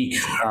whole week,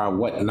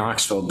 what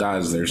Knoxville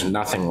does, there's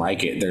nothing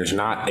like it. There's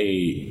not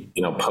a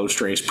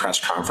post-race press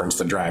conference.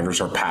 The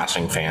drivers are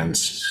passing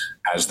fans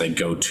as they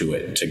go to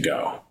it to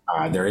go.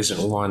 There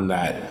isn't one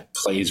that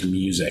plays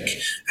music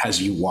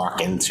as you walk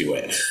into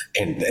it,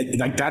 and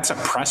that's a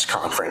press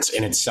conference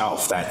in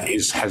itself that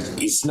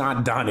it's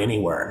not done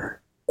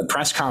anywhere. The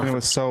press conference. And it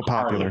was so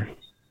popular.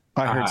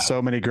 I heard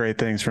so many great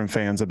things from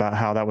fans about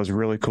how that was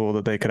really cool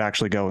that they could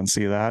actually go and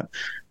see that.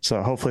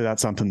 So hopefully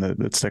that's something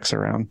that sticks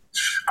around.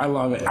 I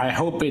love it. I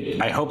hope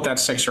that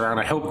sticks around.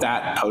 I hope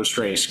that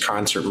post-race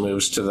concert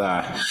moves to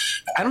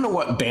I don't know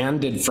what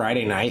band did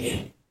Friday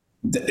night.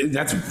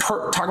 That's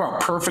talk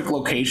about perfect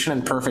location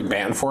and perfect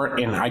band for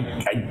it. And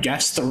I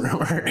guess the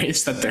rumor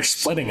is that they're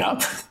splitting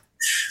up.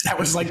 That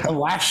was the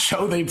last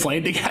show they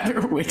played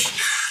together,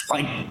 which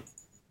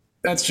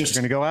that's just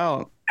going to go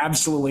out.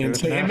 Absolutely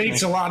insane. It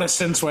makes a lot of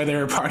sense why they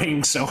were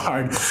partying so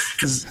hard,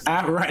 because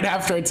right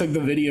after I took the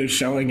video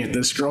showing it,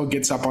 this girl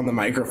gets up on the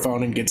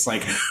microphone and gets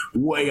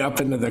way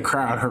up into the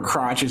crowd. Her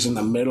crotch is in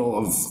the middle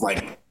of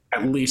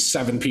at least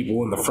 7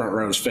 people in the front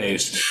row's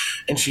face,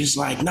 and she's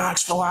like,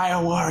 "Knoxville,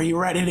 Iowa, are you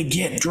ready to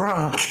get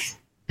drunk?"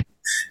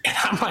 And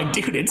I'm like,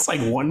 dude, it's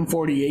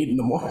 1:48 in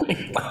the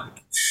morning.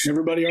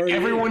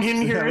 Everyone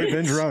in here.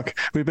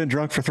 We've been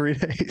drunk for 3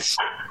 days.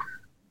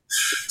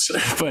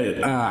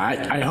 But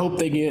I hope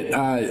they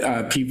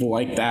get people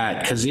like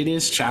that, because it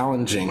is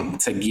challenging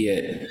to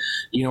get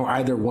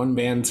either one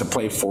band to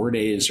play 4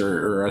 days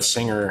or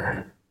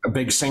a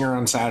big singer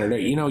on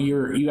Saturday.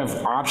 You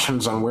have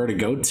options on where to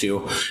go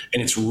to,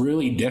 and it's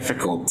really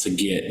difficult to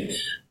get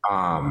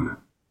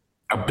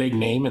a big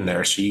name in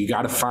there. So you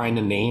got to find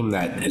a name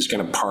that is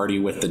going to party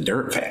with the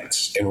dirt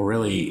fans and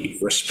really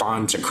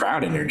respond to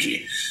crowd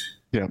energy.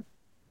 Yeah.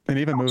 And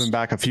even moving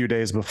back a few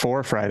days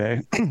before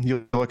Friday,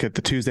 you look at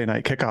the Tuesday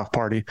night kickoff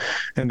party,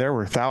 and there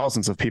were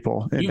thousands of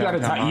people. You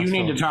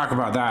need to talk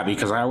about that,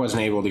 because I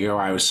wasn't able to go.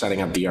 I was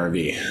setting up the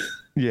RV.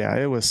 Yeah,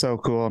 it was so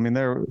cool. I mean,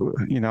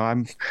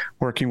 I'm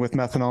working with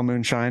Methanol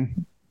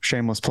Moonshine,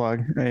 shameless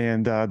plug,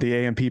 and the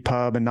AMP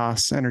Pub and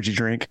NOS Energy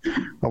Drink,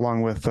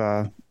 along with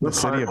the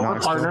city of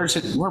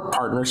Knoxville. We're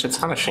partners. It's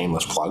not a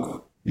shameless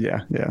plug.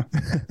 Yeah.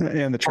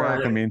 And the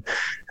track,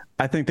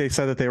 I think they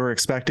said that they were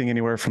expecting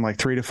anywhere from like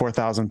 3,000 to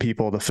 4,000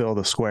 people to fill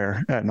the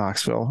square at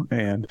Knoxville.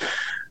 And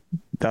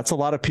that's a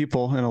lot of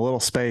people in a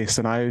little space.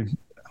 And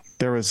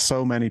there was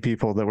so many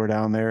people that were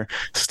down there.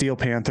 Steel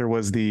Panther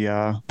was the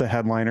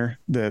headliner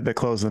that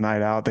closed the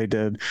night out. They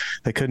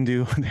couldn't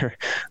do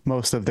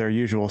most of their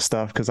usual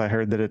stuff because I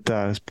heard that it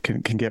can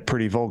get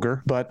pretty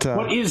vulgar. But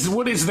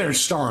what is their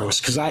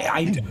songs? Because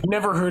I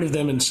never heard of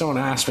them, and someone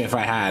asked me if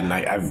I had, and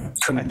I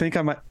couldn't. I think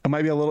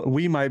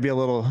we might be a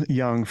little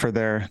young for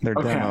their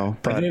demo.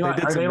 But they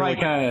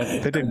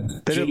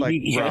did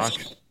like rock.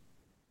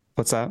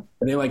 What's that?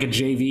 Are they like a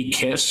JV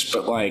Kiss,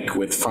 but like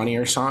with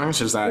funnier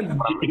songs? Is that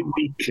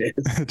JV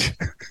Kiss?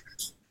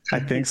 I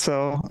think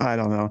so. I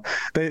don't know.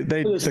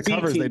 The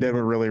covers they did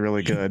were really,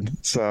 really good.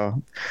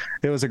 So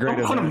it was a great.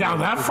 Don't put them down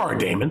that far,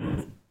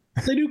 Damon.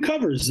 They do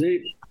covers.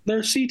 They're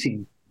a C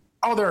team.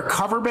 Oh, they're a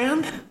cover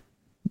band?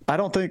 I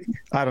don't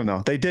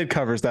know. They did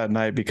covers that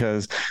night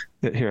because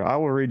here, I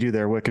will read you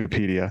their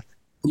Wikipedia.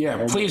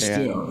 Yeah, please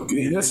do.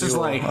 This is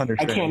like,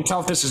 understand. I can't tell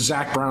if this is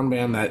Zach Brown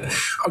band that.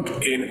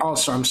 Okay, and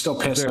also, I'm still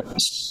pissed.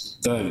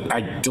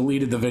 I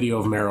deleted the video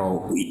of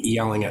Merrill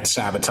yelling at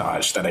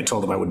Sabotage that I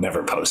told him I would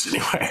never post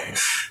anyway.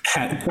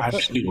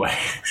 Anyway,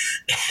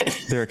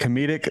 they're a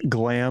comedic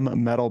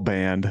glam metal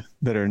band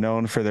that are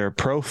known for their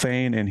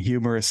profane and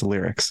humorous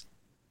lyrics.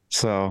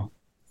 So,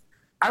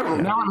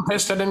 now I'm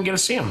pissed I didn't get to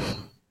see them.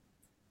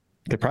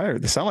 They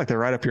sound like they're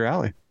right up your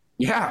alley.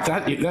 Yeah,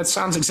 that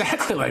sounds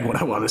exactly like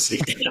what I want to see.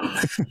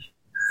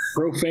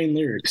 Profane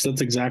lyrics. That's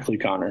exactly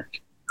Connor.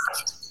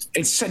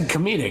 It said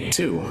comedic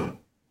too.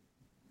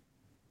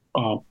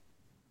 Oh,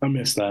 I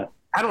missed that.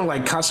 I don't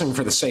like cussing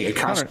for the sake of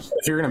cussing.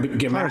 If you're going to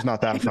give me not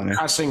that funny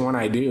cussing when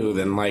I do,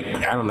 then I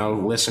don't know,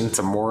 listen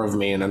to more of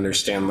me and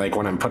understand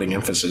when I'm putting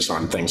emphasis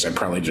on things, I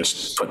probably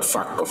just put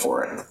fuck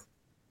before it.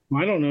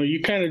 I don't know.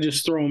 You kind of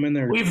just throw them in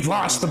there. We've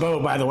lost the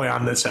boat, by the way,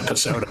 on this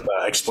episode of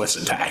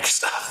explicit tag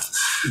stuff.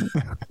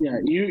 Yeah,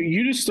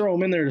 you just throw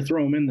them in there to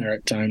throw them in there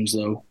at times,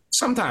 though.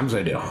 Sometimes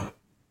I do.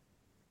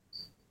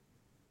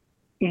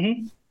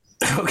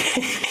 Mm-hmm.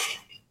 Okay.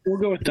 We'll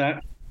go with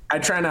that. I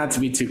try not to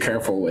be too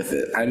careful with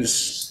it. I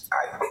just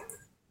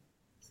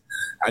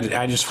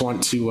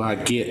want to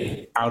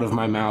get out of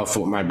my mouth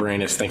what my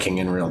brain is thinking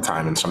in real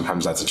time, and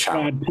sometimes that's a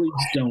challenge. God, please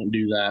don't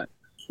do that.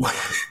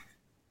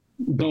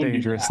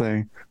 Dangerous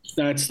thing.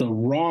 That's the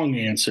wrong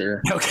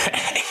answer.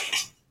 Okay.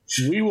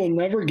 We will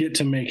never get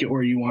to make it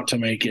where you want to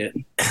make it.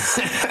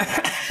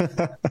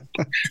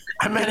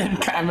 I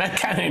meant kind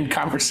of in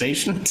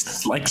conversation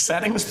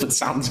settings, but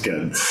sounds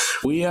good.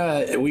 We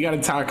got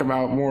to talk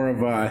about more of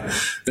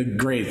the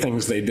great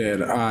things they did.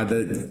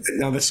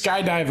 The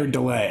skydiver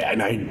delay,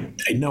 and I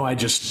know I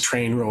just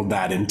train rolled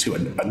that into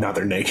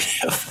another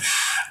negative.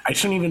 I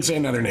shouldn't even say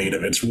another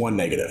negative. It's one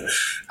negative.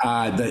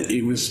 That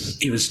it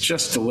was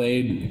just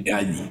delayed.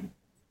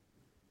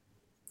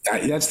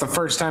 That's the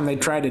first time they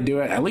tried to do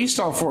it. At least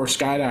all 4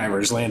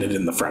 skydivers landed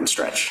in the front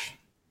stretch.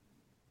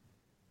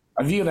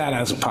 I view that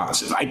as a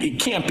positive. It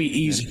can't be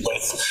easy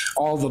with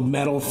all the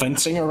metal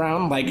fencing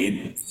around.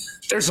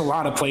 There's a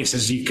lot of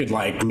places you could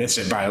miss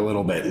it by a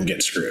little bit and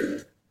get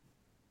screwed.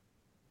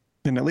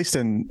 And at least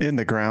in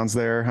the grounds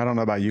there, I don't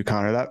know about you,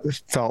 Connor, that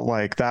felt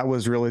like that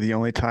was really the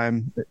only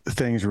time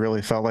things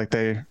really felt like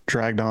they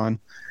dragged on.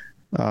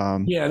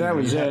 Yeah, that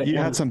was it. You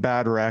had some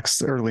bad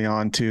wrecks early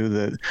on too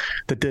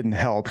that didn't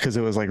help because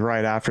it was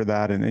right after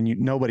that, and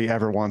nobody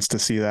ever wants to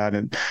see that.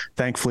 And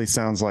thankfully,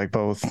 sounds like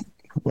both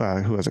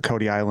who was it,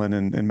 Cody Island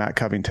and Matt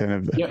Covington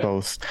have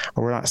both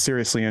were not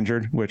seriously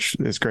injured, which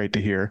is great to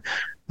hear.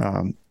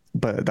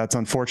 But that's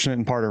unfortunate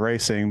and part of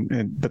racing.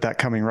 But that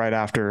coming right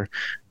after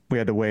we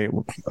had to wait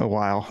a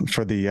while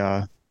for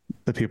the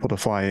people to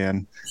fly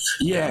in.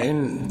 Yeah,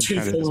 and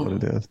two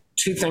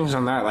things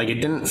on that. It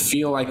didn't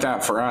feel like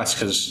that for us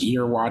because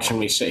you're watching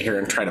me sit here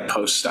and try to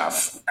post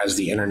stuff as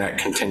the internet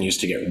continues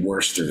to get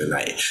worse through the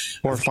night.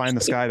 Or find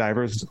the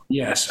skydivers.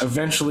 Yes,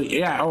 eventually.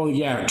 Yeah. Oh,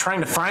 yeah.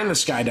 Trying to find the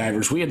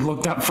skydivers. We had been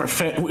looking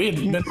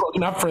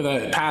up for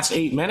the past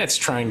 8 minutes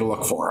trying to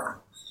look for them.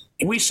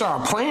 And we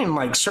saw a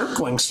plane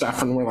circling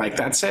stuff, and we're like,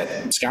 "That's it.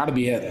 It's got to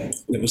be it."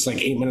 And it was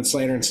 8 minutes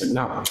later, and said,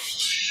 "No,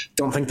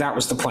 don't think that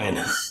was the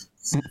plan."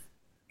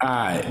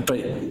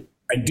 But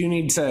I do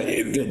need to,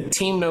 the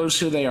team knows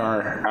who they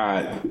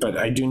are, but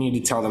I do need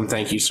to tell them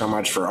thank you so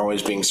much for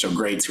always being so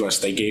great to us.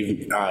 They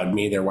gave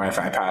me their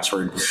Wi-Fi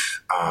password.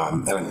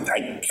 And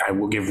I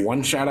will give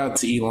one shout out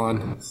to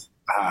Elon,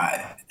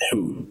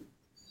 who,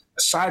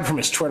 aside from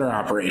his Twitter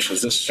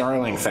operations, this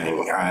Starlink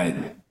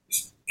thing,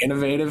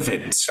 innovative,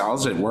 it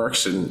sells, it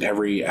works in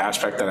every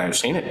aspect that I've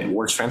seen it. It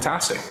works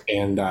fantastic.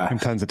 And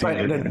tons of teams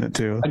are doing it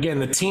too. Again,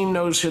 the team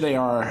knows who they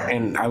are,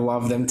 and I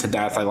love them to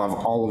death. I love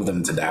all of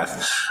them to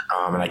death.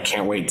 And I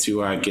can't wait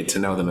to get to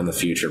know them in the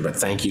future. But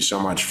thank you so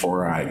much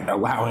for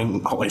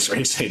allowing Always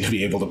Race Day to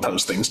be able to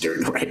post things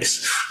during the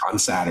race on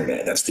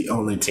Saturday. That's the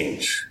only team.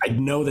 I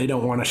know they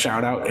don't want to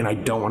shout out, and I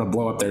don't want to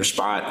blow up their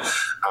spot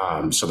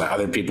so that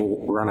other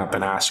people run up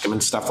and ask them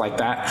and stuff like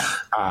that.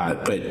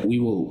 But we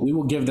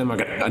will give them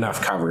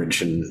enough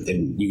coverage,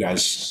 and you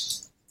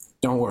guys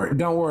Don't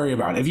worry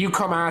about it. If you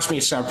come ask me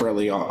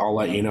separately, I'll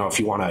let you know if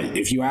you want to.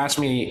 If you ask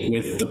me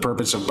with the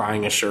purpose of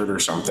buying a shirt or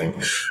something,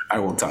 I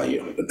will tell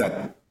you.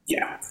 But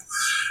yeah.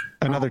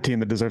 Another team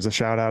that deserves a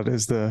shout out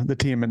is the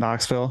team in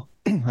Knoxville.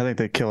 I think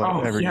they kill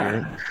it every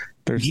year.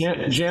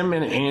 Jim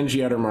and Angie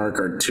Ettermark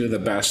are two of the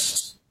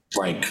best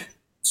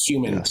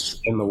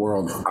humans in the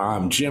world.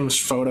 Jim's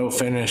photo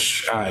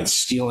finish,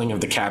 stealing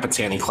of the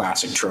Capitani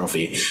Classic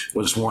trophy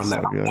was one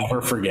that I'll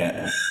never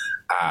forget.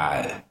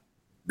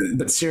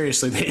 But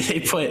seriously, they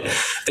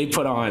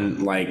put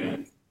on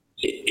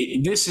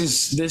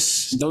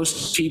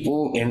those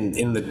people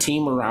in the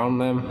team around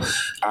them,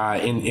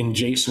 in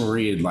Jason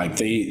Reed,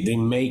 they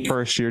make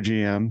first year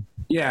GM.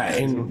 Yeah,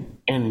 and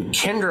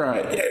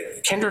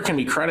Kendra can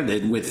be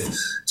credited with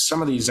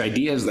some of these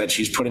ideas that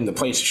she's put into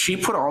place. She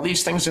put all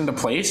these things into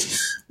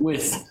place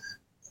with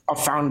a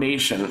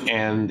foundation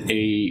and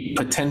a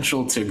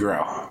potential to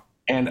grow.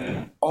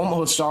 And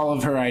almost all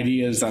of her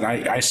ideas that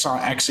I saw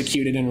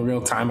executed in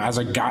real time as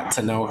I got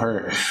to know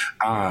her,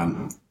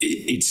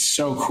 it's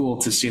so cool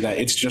to see that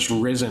it's just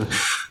risen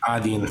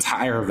the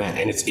entire event,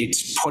 and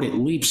it's put it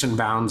leaps and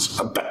bounds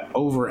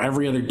over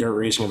every other dirt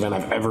racing event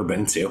I've ever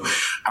been to,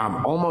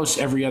 almost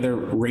every other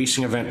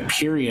racing event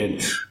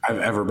period I've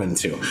ever been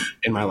to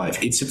in my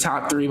life. It's a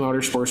top 3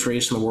 motorsports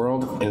race in the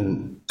world,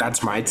 and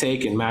that's my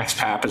take. And Max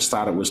Pappas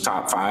thought it was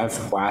top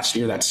 5 last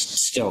year. That's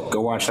still,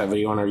 go watch that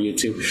video on our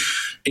YouTube.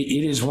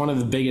 It is one of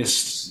the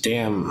biggest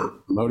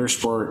damn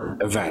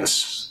motorsport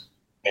events,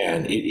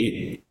 and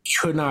it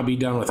could not be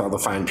done with all the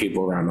fine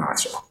people around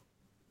Knoxville.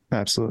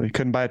 Absolutely.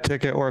 Couldn't buy a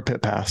ticket or a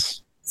pit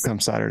pass come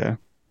Saturday.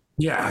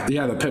 Yeah,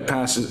 the pit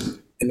passes.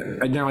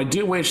 Now, I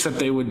do wish that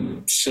they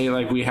would say,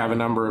 we have a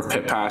number of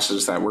pit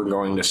passes that we're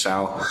going to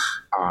sell,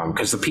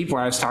 because the people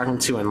I was talking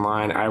to in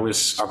line, I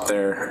was up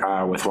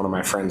there with one of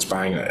my friends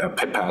buying a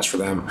pit pass for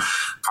them,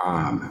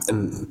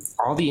 and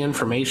all the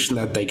information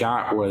that they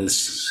got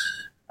was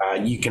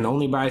you can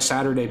only buy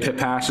Saturday pit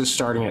passes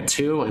starting at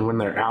 2, and when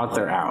they're out,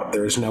 they're out.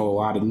 There's no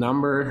allotted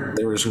number.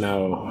 There was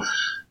no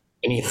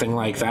anything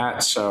like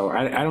that. So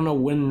I don't know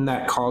when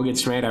that call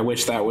gets made. I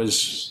wish that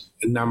was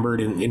numbered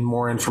and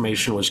more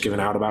information was given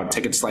out about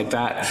tickets like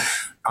that.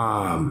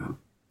 And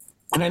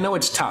I know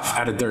it's tough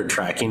at a dirt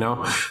track,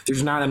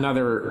 there's not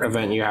another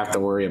event you have to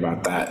worry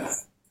about that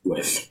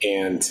with.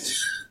 And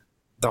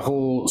the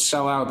whole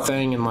sellout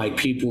thing, and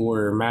people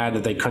were mad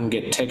that they couldn't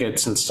get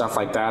tickets and stuff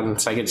like that. And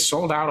it's it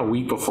sold out a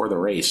week before the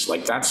race.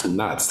 That's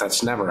nuts.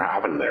 That's never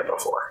happened there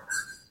before.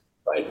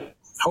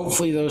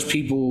 Hopefully those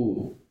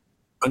people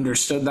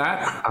understood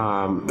that.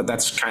 But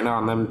that's kind of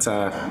on them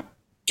to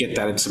get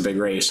that it's a big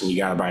race and you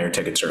got to buy your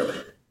tickets early.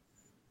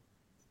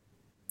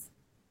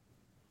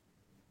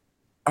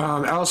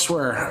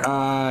 Elsewhere,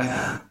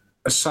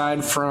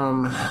 aside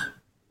from,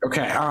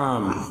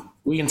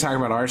 we can talk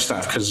about our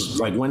stuff,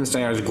 because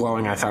Wednesday I was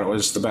glowing. I thought it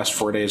was the best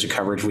 4 days of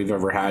coverage we've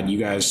ever had. You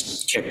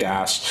guys kicked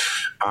ass.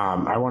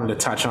 I wanted to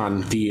touch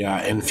on the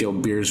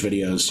infield beers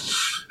videos.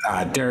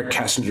 Derek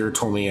Kessinger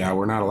told me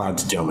we're not allowed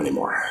to do them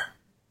anymore.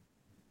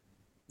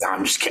 No,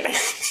 I'm just kidding.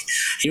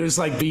 He was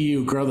like,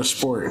 BU, grow the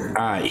sport.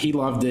 He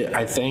loved it,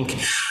 I think,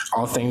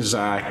 all things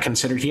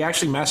considered. He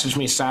actually messaged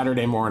me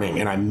Saturday morning,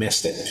 and I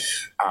missed it.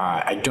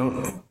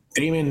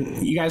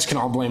 Damon, you guys can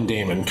all blame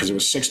Damon, because it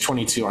was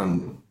 6:22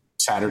 on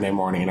Saturday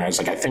morning, and I was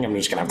like, I think I'm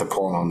just going to have to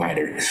pull an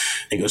all-nighter.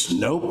 He goes,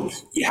 nope,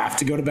 you have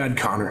to go to bed,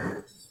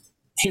 Connor.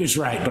 He was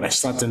right, but I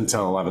slept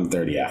until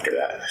 11:30 after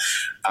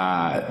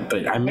that.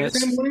 But I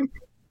missed...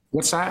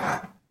 What's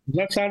that? Was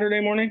that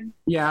Saturday morning?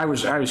 Yeah, I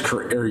was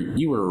correct.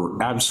 You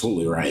were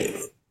absolutely right.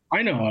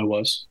 I know I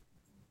was.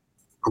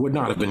 It would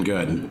not have been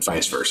good,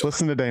 vice versa.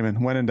 Listen to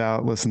Damon. When in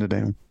doubt, listen to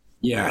Damon.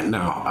 Yeah, no.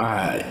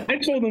 I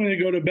told him to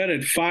go to bed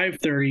at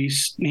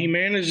 5:30. He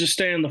managed to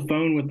stay on the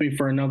phone with me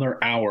for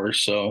another hour,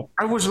 so.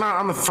 I was not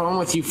on the phone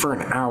with you for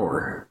an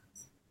hour.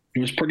 It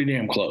was pretty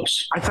damn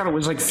close. I thought it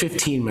was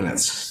 15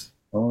 minutes.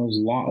 Well, it was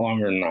a lot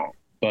longer than that.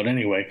 But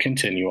anyway,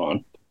 continue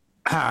on.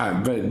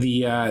 But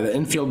the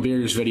infield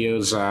beers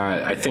videos,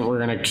 I think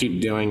we're going to keep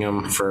doing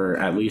them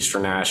at least for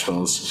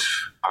nationals.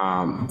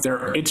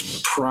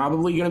 It's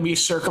probably going to be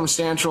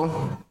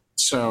circumstantial.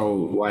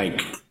 So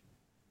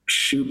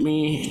shoot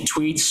me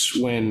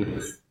tweets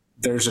when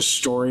there's a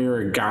story or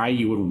a guy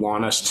you would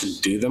want us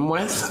to do them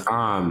with.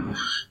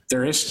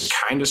 There is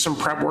kind of some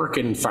prep work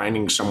in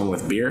finding someone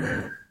with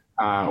beer,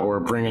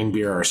 or bringing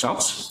beer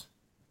ourselves.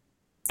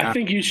 I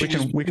think you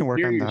should we can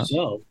work on that.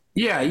 Yourself.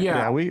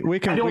 Yeah, we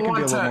can be a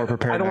little more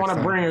prepared. I don't want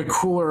to bring a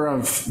cooler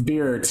of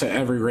beer to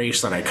every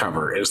race that I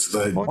cover.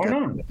 Why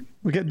not?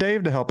 We get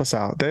Dave to help us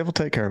out. Dave will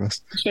take care of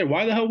us. Say,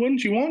 why the hell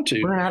wouldn't you want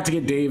to? We're gonna have to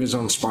get Dave his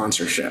own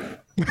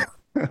sponsorship.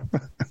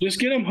 Just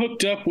get him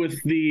hooked up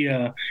with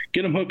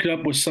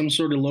some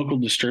sort of local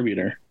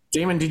distributor.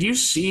 Damon, did you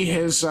see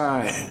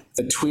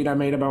the tweet I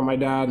made about my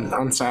dad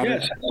on Saturday?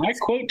 Yes, I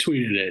quote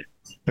tweeted it.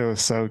 It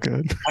was so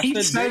good.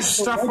 He says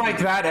stuff like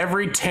that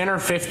every 10 or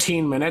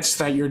 15 minutes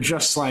that you're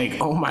just like,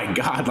 oh my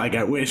God,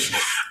 I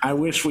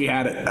wish we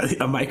had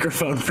a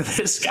microphone for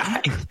this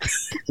guy.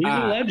 He's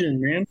a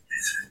legend, man.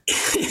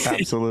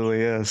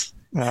 Absolutely is.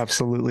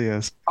 Absolutely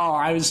is. Oh,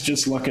 I was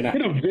just looking at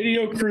Get a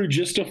video crew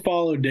just to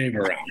follow Dave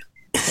around.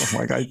 Oh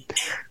my God.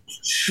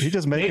 He's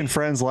just making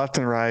friends left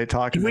and right,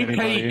 talking to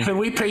anybody. Can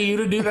we pay you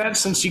to do that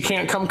since you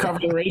can't come cover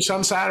the race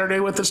on Saturday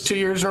with us 2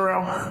 years in a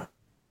row?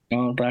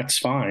 Oh, that's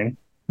fine.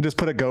 Just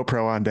put a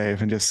GoPro on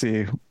Dave and just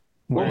see.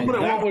 We'll put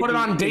it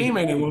on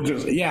Damon and we'll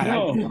just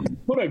No,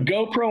 put a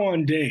GoPro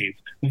on Dave.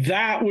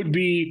 That would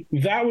be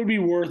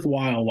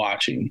worthwhile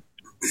watching.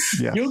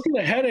 Yeah. You'll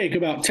get a headache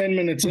about 10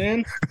 minutes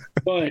in,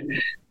 but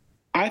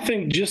I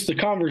think just the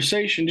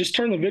conversation, just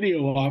turn the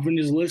video off and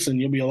just listen.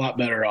 You'll be a lot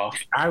better off.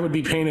 I would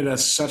be painted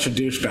as such a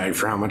douchebag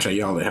for how much I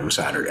yelled at him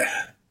Saturday.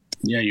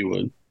 Yeah, you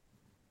would.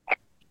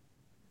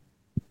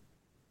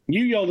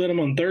 You yelled at him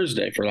on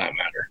Thursday, for that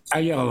matter. I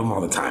yell at him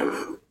all the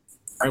time.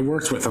 I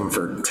worked with him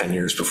for 10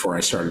 years before I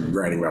started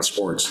writing about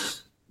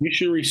sports. You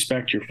should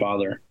respect your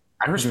father.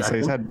 I respect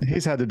him.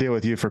 He's had to deal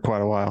with you for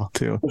quite a while,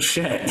 too. Well,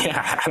 shit.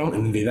 Yeah, I don't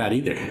envy that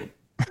either.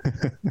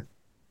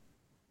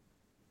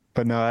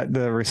 But no,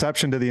 the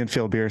reception to the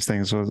infield beers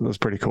things was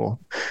pretty cool.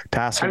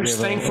 Tasker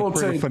gave a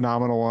pretty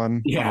phenomenal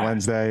one on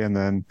Wednesday, and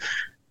then,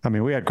 I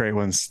mean, we had great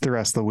ones the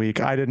rest of the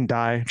week. I didn't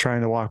die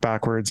trying to walk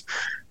backwards.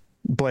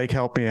 Blake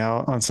helped me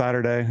out on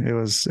Saturday. It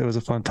was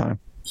a fun time.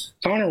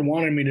 Connor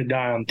wanted me to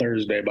die on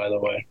Thursday, by the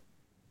way.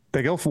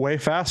 They go way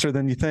faster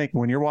than you think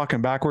when you're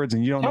walking backwards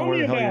and you don't know where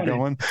the hell you're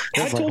going.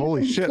 It's like,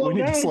 holy shit, we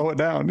need to slow it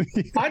down.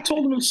 I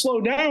told him to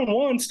slow down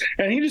once,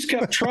 and he just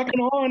kept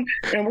trucking on,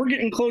 and we're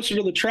getting closer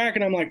to the track,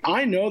 and I'm like,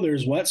 I know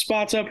there's wet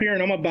spots up here,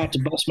 and I'm about to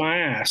bust my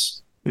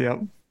ass.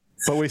 Yep.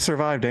 But we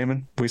survived,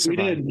 Damon. We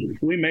survived. We did.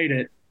 We made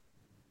it.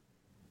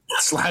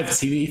 It's live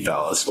TV,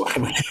 fellas.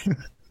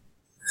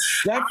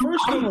 That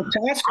first one with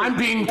Tasker. I'm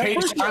being paid.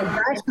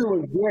 Tasker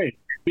was great.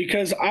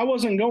 Because I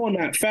wasn't going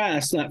that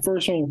fast, that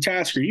first one with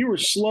Tasker. You were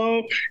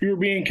slow. You were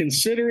being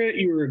considerate.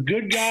 You were a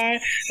good guy.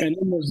 And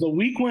then as the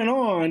week went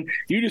on,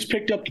 you just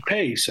picked up the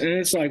pace. And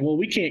it's like, well,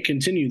 we can't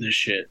continue this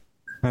shit.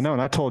 I know.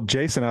 And I told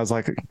Jason, I was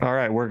like, all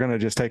right, we're going to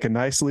just take a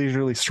nice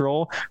leisurely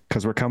stroll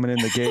because we're coming in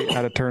the gate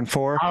out of turn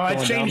 4. I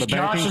changed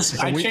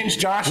Josh's.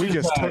 We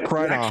just took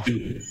right off.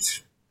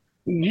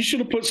 You should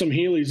have put some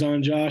Heelys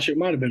on, Josh. It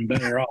might have been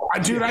better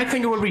off. Dude, I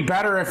think it would be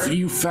better if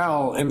you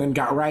fell and then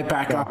got right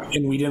back up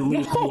and we didn't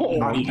lose the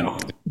audio.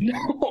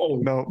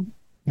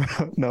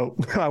 No,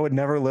 I would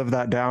never live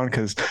that down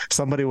because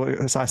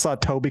I saw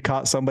Toby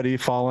caught somebody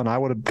falling. I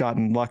would have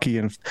gotten lucky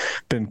and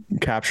been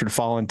captured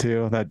falling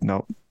too.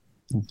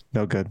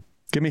 No good.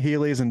 Give me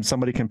Heelys and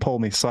somebody can pull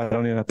me so I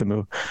don't even have to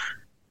move.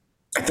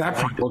 At that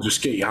point, we'll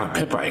just get you on a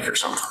pit bike or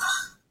something.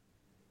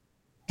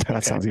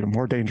 That sounds even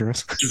more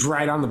dangerous. Just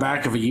right on the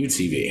back of a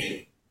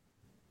UTV.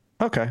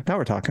 Okay, now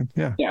we're talking.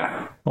 Yeah.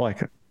 Yeah. I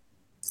like it.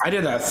 I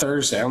did that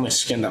Thursday. I only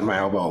skinned up my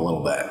elbow a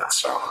little bit,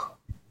 so.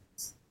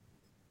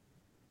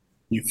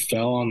 You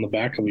fell on the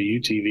back of a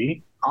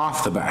UTV?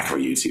 Off the back of a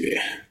UTV.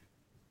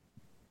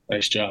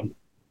 Nice job.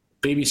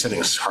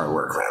 Babysitting is hard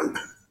work, man.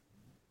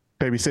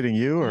 Babysitting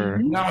you or?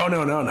 No.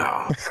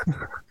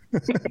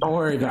 Don't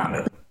worry about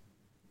it.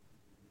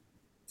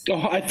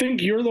 Oh, I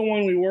think you're the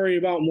one we worry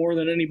about more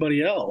than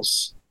anybody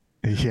else.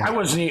 Yeah. I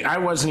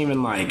wasn't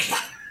even like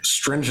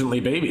stringently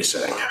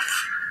babysitting.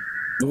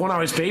 The one I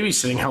was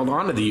babysitting held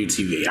on to the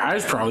UTV. I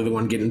was probably the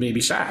one getting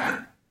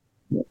babysat.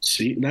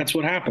 See, that's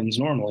what happens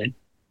normally.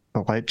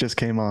 The light just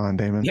came on,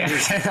 Damon. Yeah.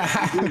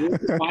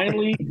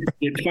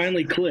 It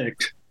finally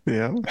clicked.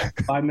 Yeah.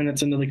 5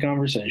 minutes into the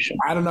conversation.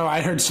 I don't know.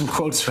 I heard some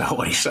quotes about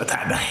what he said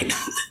that night.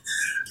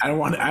 I don't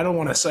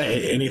want to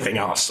say anything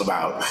else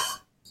about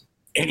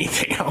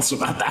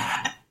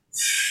that.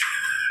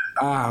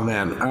 Oh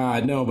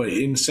man. No, but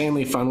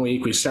insanely fun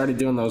week. We started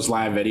doing those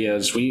live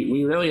videos.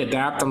 We really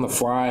adapt on the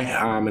fly.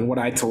 And what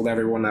I told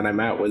everyone that I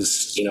met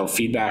was,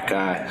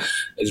 feedback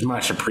is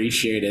much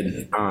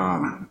appreciated.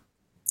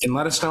 And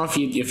let us know if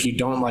you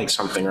don't like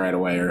something right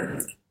away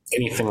or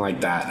anything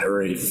like that.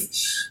 Or if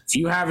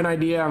you have an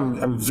idea,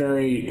 I'm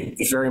very,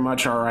 very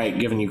much all right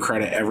giving you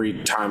credit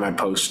every time I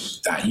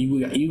post that.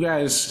 You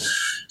guys,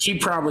 he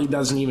probably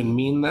doesn't even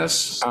mean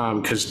this,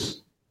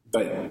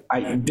 but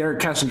Derek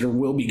Kessinger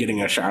will be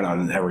getting a shout out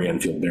in every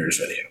Infield Bears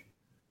video.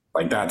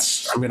 Like I'm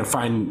going to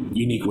find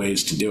unique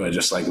ways to do it,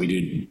 just like we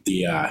do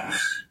the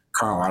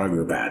Carl Auto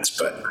Group ads.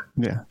 But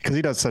yeah, because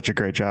he does such a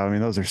great job. I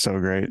mean, those are so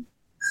great,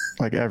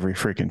 like every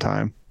freaking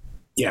time.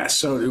 Yeah,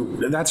 so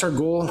that's our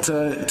goal,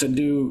 to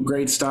do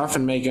great stuff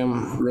and make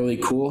them really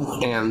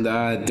cool and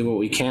do what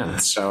we can.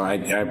 So I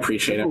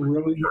appreciate it.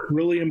 Really,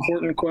 really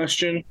important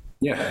question.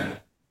 Yeah.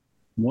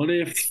 What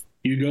if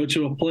you go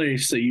to a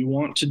place that you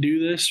want to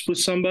do this with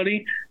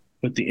somebody,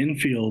 but the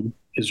infield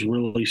is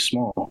really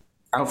small?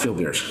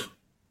 Outfielders.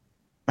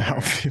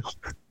 Outfield.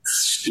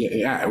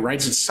 Yeah, it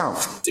writes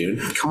itself, dude.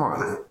 Come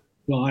on.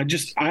 Well,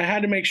 I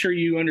had to make sure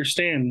you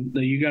understand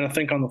that you got to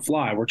think on the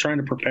fly. We're trying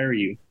to prepare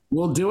you.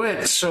 We'll do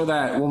it so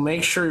that we'll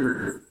make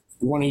sure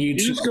one of you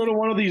just go to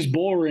one of these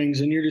bull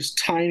rings and you're just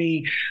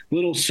tiny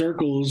little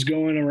circles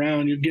going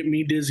around. You'll get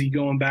me dizzy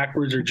going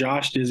backwards or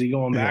Josh dizzy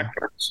going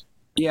backwards.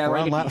 Yeah, we're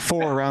on lap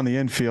 4 around the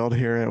infield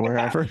here at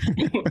wherever.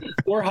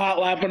 We're hot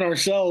lapping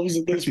ourselves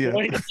at this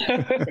point.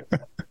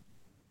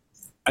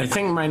 I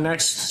think my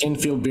next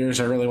infield beers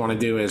I really want to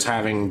do is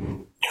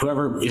having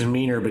whoever is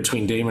meaner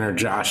between Damon or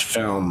Josh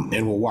film,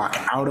 and we'll walk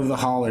out of the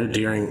hauler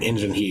during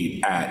engine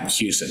heat at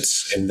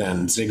Huset's and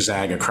then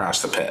zigzag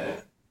across the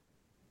pit.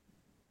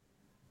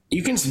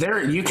 You can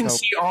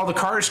see all the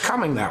cars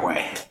coming that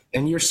way,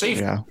 and you're safe.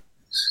 Yeah,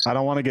 I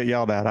don't want to get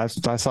yelled at. I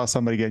saw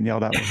somebody getting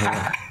yelled at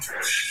before.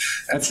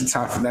 That's a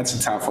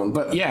tough one.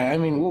 But yeah, I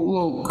mean,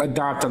 we'll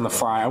adopt on the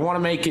fly. I want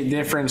to make it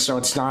different so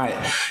it's not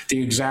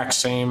the exact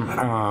same.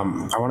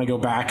 I want to go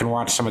back and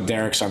watch some of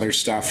Derek's other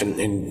stuff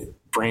and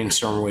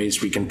brainstorm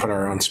ways we can put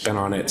our own spin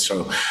on it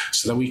so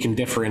that we can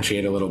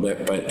differentiate a little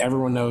bit. But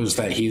everyone knows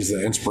that he's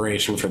the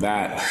inspiration for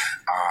that.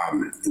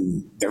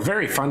 They're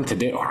very fun to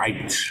do.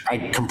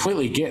 I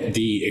completely get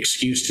the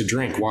excuse to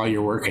drink while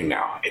you're working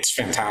now. It's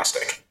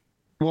fantastic.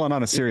 Well, and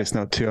on a serious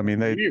note too, I mean,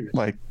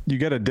 you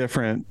get a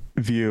different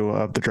view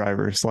of the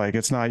drivers. Like,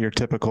 it's not your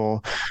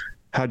typical,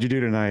 how'd you do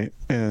tonight?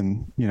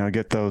 And,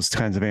 get those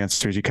kinds of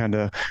answers. You kind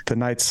of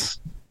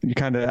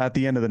at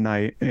the end of the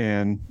night,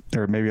 and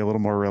they're maybe a little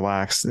more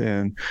relaxed,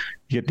 and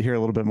you get to hear a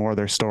little bit more of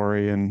their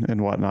story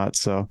and whatnot.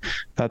 So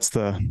that's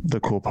the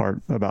cool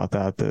part about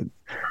that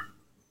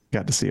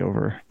got to see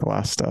over the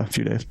last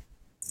few days.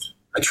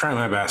 I try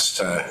my best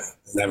to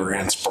never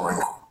ask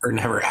boring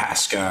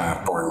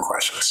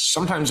questions.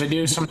 Sometimes I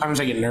do.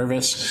 Sometimes I get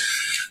nervous.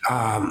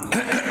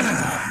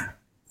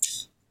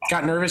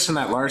 Got nervous in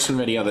that Larson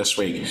video this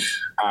week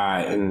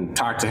and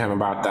talked to him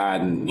about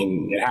that. And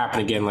it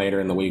happened again later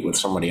in the week with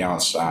somebody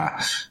else.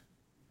 I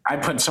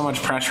put so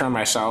much pressure on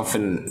myself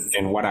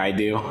in what I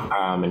do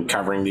in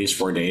covering these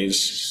 4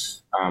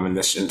 days and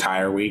this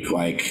entire week.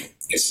 Like,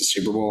 it's the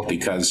Super Bowl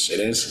because it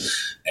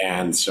is.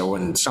 And so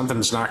when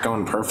something's not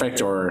going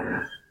perfect,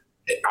 or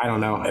I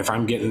don't know, if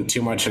I'm getting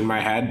too much in my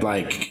head,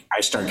 like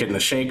I start getting the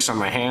shakes on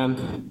my hand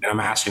and I'm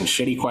asking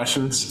shitty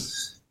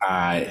questions.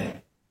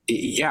 I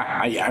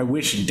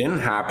wish it didn't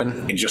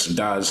happen. It just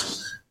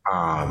does.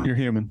 You're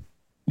human.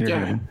 You're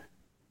human.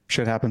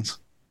 Shit happens.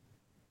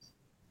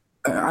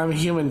 I'm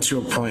human to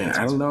a point.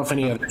 I don't know if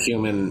any other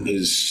human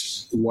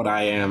is what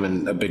I am,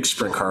 and a big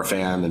sprint car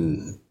fan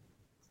and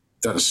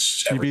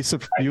does. You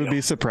would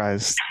be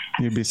surprised.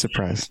 You'd be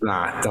surprised.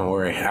 Nah, don't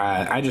worry.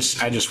 I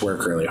just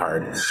work really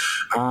hard.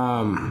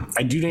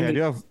 I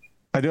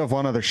do have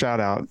one other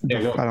shout out.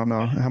 Yeah, I don't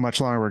know how much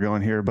longer we're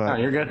going here, but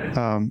you're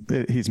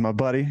good. He's my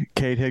buddy,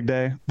 Cade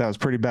Higday. That was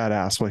pretty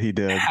badass what he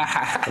did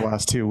the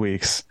last 2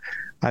 weeks.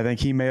 I think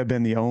he may have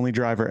been the only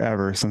driver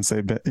ever since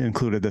they've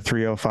included the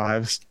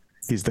 305s.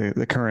 He's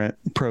the current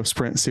Pro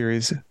Sprint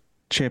Series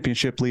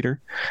championship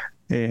leader.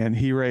 And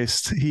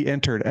he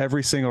entered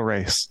every single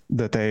race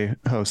that they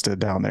hosted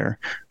down there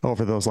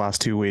over those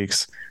last 2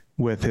 weeks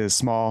with his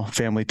small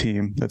family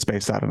team that's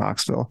based out of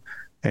Knoxville.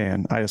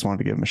 And I just wanted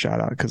to give him a shout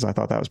out because I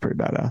thought that was pretty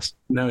badass.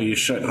 No, you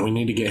shouldn't. We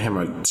need to get him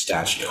a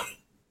statue.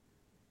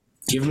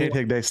 Give me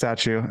Cade Higday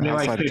statue. Give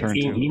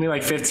me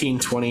like 15,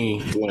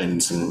 20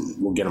 wins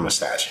and we'll get him a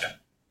statue.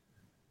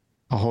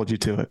 I'll hold you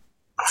to it.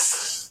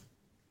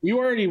 You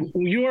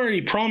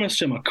already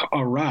promised him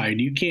a ride.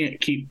 You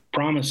can't keep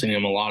promising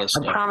him a lot of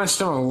stuff. I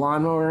promised him a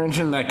lawnmower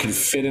engine that could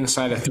fit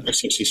inside a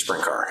 360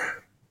 sprint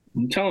car.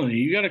 I'm telling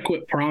you got to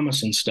quit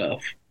promising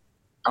stuff.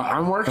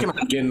 I'm working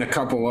on getting a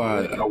couple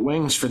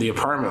wings for the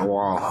apartment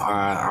wall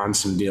on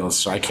some deals,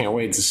 so I can't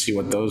wait to see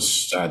what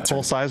those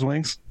full size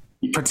wings.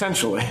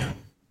 Potentially.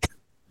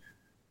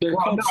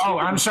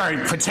 I'm sorry.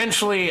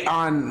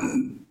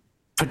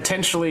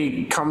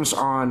 Potentially comes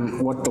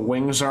on what the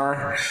wings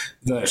are.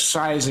 The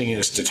sizing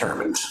is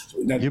determined.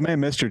 You may have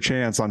missed your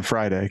chance on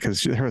Friday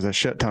because there was a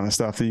shit ton of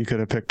stuff that you could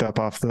have picked up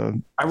off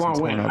the. I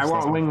want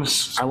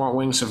wings. I want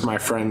wings of my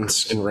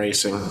friends in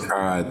racing.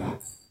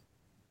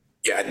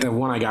 The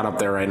one I got up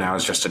there right now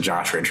is just a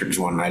Josh Richards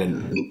one. I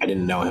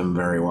didn't know him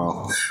very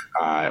well,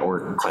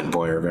 or Clint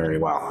Boyer very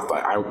well,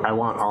 but I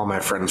want all my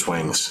friends'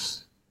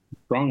 wings.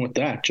 Wrong with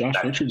that. Josh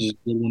Richards is a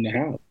good one to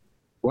have.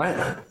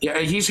 What? Yeah,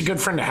 he's a good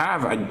friend to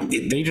have.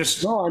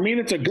 It's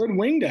a good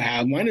wing to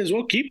have. Might as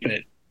well keep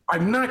it.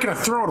 I'm not going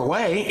to throw it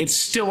away. It's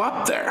still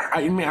up there.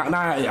 I mean,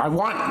 I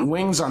want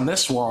wings on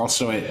this wall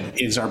so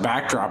it is our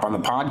backdrop on the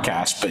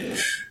podcast. But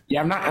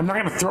yeah, I'm not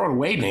going to throw it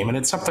away, Damon.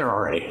 It's up there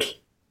already.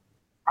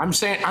 I'm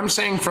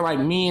saying for like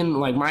me and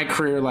like my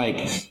career,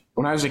 like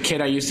when I was a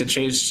kid, I used to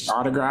chase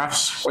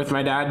autographs with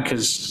my dad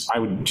because I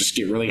would just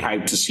get really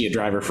hyped to see a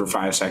driver for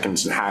 5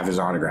 seconds and have his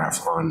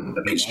autograph on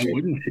a piece of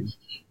paper.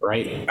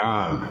 Right.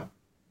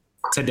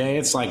 Today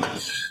it's like,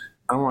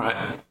 I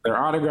want their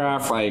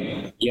autograph.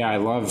 Like, yeah, I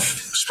love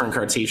sprint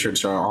car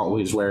t-shirts. So I'll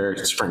always wear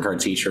sprint car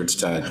t-shirts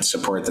to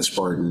support the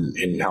sport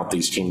and help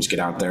these teams get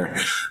out there.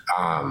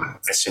 I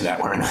see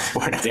that wearing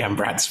a damn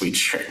Brad Sweet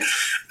shirt.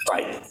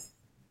 Like,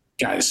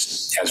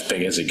 guys, as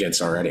big as it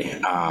gets already.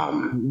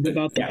 What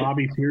about the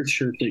Bobby Pierce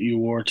shirt that you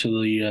wore to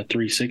the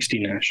 360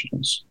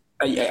 Nationals?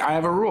 I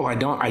have a rule. I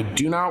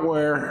do not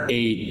wear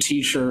a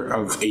t-shirt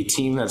of a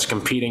team that's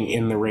competing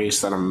in the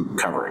race that I'm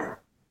covering.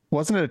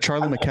 Wasn't it a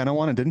Charlie McKenna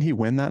one? And didn't he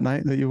win that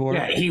night that you wore?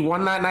 Yeah, he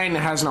won that night and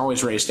it has an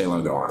Always Race Day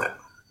logo on it.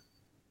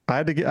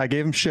 I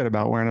gave him shit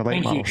about wearing a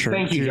late model shirt.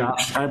 Thank you,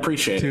 Josh. I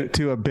appreciate it.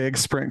 To a big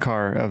sprint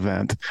car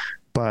event,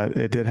 but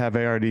it did have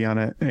ARD on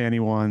it, and he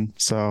won,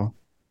 so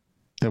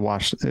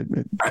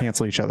it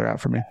canceled each other out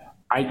for me.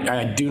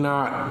 I do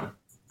not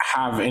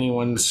have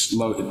anyone's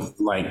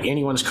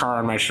car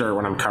on my shirt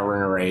when I'm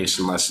covering a race,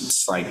 unless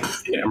it's like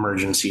an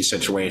emergency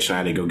situation. I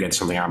had to go get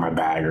something out of my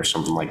bag or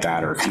something like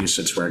that, or a few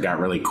sits where it got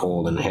really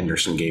cold and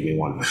Henderson gave me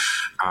one.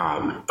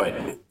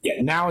 But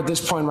yeah, now at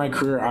this point in my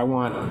career, I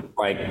want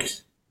like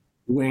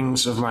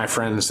wings of my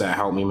friends that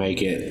help me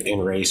make it in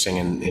racing,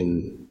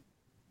 and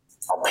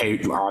I'll pay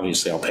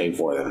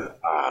for them.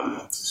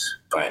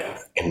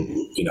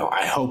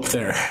 I hope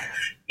they're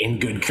in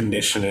good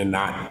condition and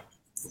not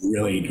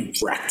really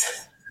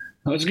wrecked.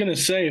 I was gonna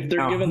say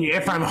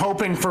if I'm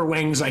hoping for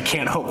wings, I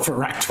can't hope for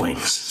wrecked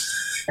wings.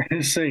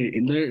 I say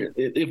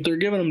if they're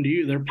giving them to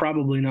you, they're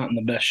probably not in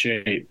the best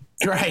shape.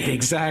 Right,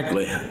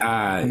 exactly.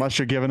 Unless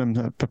you're giving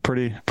them a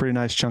pretty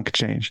nice chunk of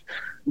change.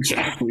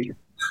 Exactly.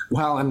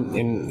 Well,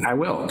 and I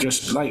will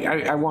just like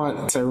I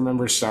want to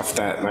remember stuff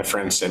that my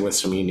friends said with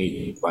some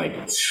unique, like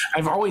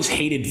I've always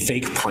hated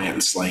fake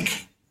plants.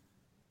 Like,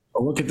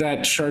 oh, look at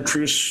that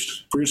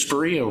chartreuse Bruce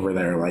Barry over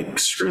there. Like,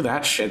 screw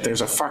that shit. There's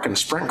a fucking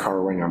sprint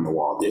car wing on the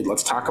wall, dude.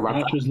 Let's talk about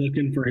that. I was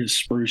looking for his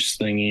spruce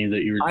thingy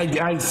that you were.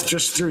 I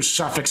just threw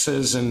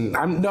suffixes and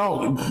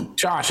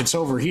Josh, it's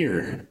over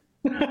here.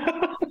 You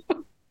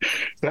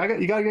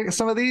gotta get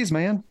some of these,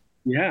 man.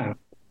 Yeah,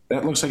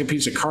 that looks like a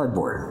piece of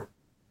cardboard.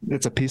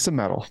 It's a piece of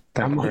metal.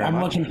 I'm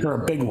looking for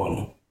a big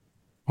one.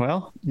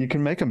 Well, you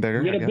can make them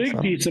bigger. Get a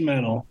big piece of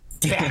metal.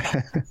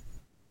 Yeah.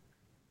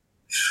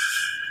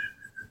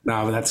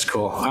 No, but that's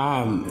cool.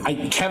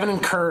 Kevin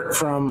and Kurt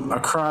from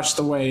across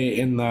the way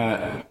in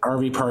the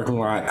RV parking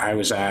lot I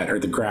was at, or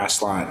the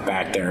grass lot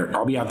back there.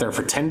 I'll be out there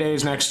for 10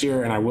 days next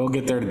year, and I will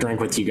get there to drink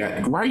with you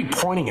guys. Why are you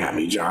pointing at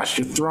me, Josh?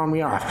 You're throwing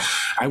me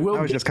off. I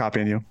was just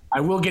copying you.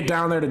 I will get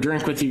down there to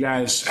drink with you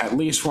guys at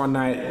least one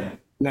night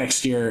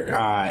next year.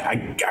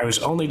 I was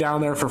only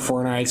down there for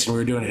 4 nights, and we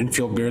were doing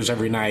infield beers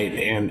every night,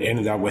 and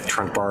ended up with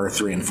Trunk Bar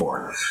 3 and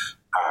 4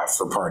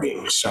 for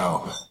partying.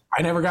 So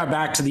I never got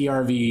back to the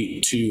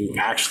RV to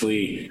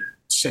actually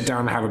sit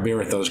down and have a beer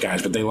with those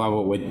guys, but they love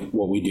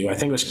what we do. I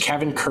think it was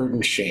Kevin, Kurt,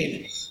 and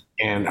Shane,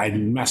 and I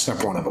messed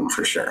up one of them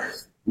for sure.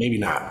 Maybe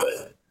not,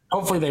 but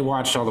hopefully they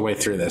watched all the way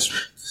through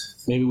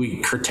this. Maybe we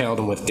curtailed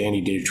them with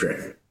Danny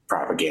Dietrich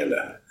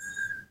propaganda.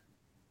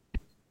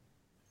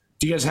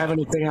 Do you guys have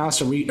anything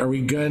else? Are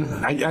we good?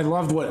 I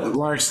loved what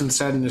Larson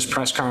said in his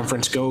press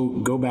conference.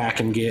 Go back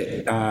and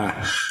get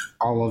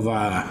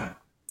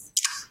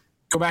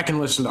go back and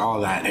listen to all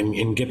of that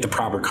and get the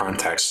proper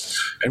context.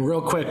 And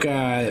real quick,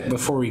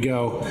 before we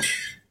go,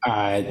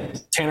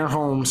 Tanner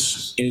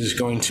Holmes is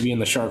going to be in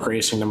the Shark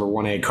Racing number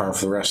 1A car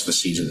for the rest of the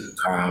season,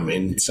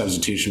 in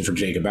substitution for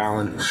Jacob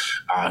Allen,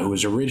 who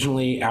was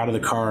originally out of the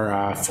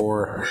car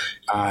for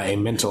a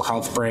mental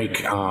health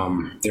break.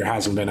 There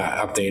hasn't been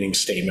an updating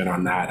statement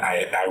on that.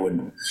 I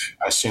would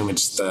assume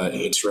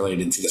it's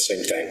related to the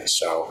same thing.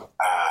 So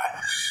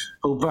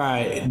hope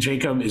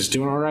Jacob is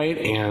doing all right,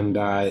 and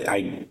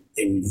I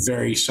am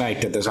very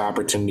psyched at this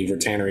opportunity for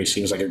Tanner. He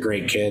seems like a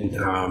great kid.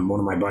 One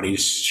of my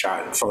buddies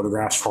shot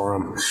photographs for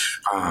him.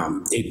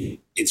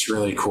 It's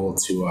really cool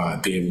to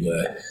be able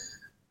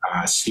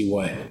to see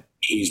what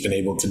he's been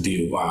able to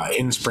do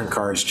in sprint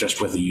cars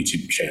just with the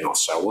YouTube channel.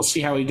 So we'll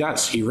see how he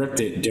does. He ripped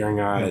it during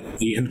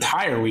the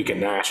entire week at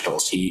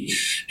Nationals.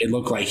 It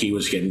looked like he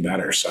was getting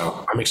better.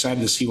 So I'm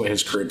excited to see what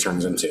his career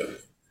turns into.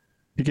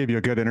 He gave you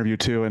a good interview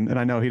too, and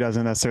I know he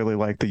doesn't necessarily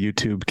like the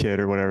YouTube kid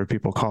or whatever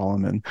people call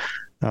him,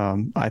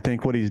 and I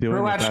think what he's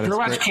doing.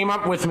 Gerwatch came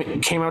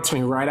up to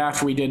me right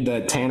after we did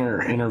the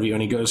Tanner interview,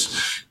 and he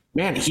goes,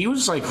 "Man, he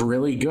was like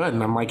really good,"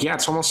 and I'm like, "Yeah,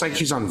 it's almost like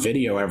he's on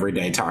video every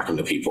day talking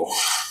to people."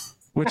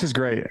 Which is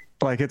great.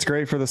 Like, it's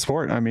great for the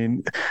sport. I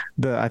mean,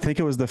 I think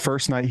it was the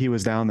first night he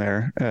was down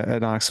there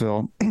at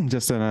Knoxville,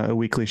 just in a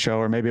weekly show,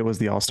 or maybe it was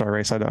the All-Star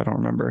race. I don't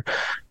remember.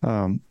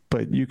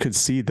 But you could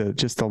see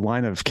just the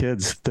line of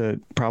kids that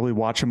probably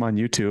watch him on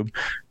YouTube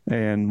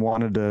and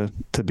wanted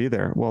to be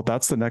there. Well,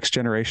 that's the next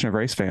generation of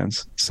race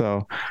fans.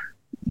 So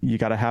you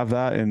got to have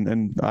that.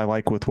 And I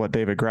like with what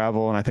David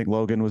Gravel, and I think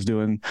Logan was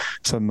doing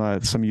some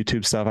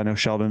YouTube stuff. I know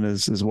Sheldon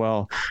is as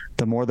well.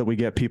 The more that we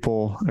get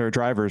people, or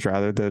drivers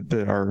rather, that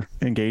are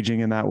engaging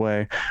in that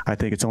way, I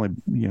think it's only,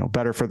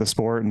 better for the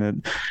sport, and it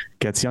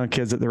gets young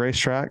kids at the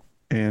racetrack.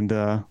 And,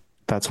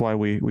 that's why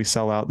we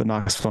sell out the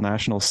Knoxville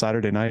Nationals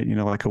Saturday night,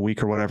 like a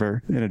week or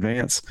whatever in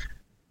advance,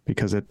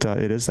 because it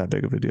is that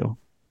big of a deal.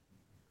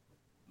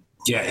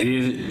 Yeah, it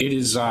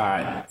is.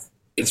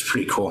 It's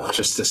pretty cool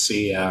just to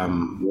see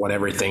what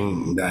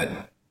everything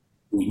that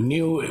we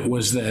knew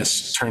was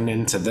this turned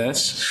into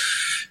this.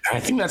 And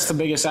I think that's the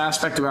biggest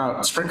aspect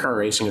about sprint car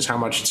racing, is how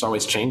much it's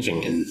always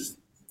changing, and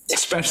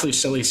especially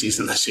silly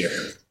season this year.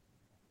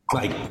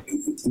 Like,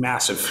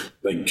 massive,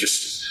 like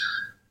just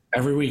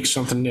every week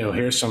something new.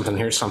 Here's something.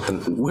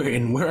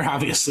 We're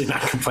obviously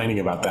not complaining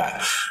about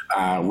that.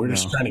 We're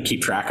just trying to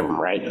keep track of them,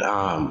 right?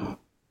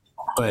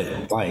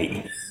 But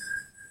like,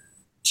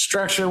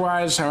 structure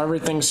wise, how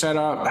everything's set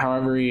up, how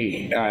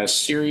every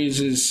series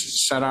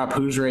is set up,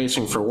 who's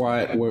racing for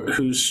what,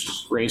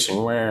 who's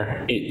racing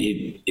where,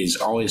 it is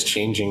always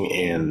changing.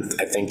 And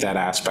I think that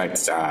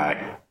aspect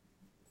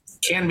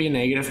can be a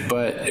negative,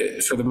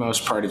 but for the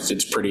most part,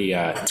 it's pretty,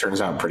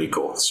 turns out pretty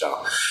cool.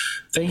 So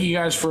thank you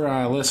guys for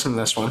listening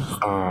to this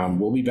one.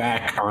 We'll be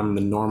back on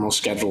the normal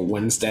schedule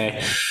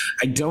Wednesday.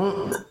 I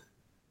don't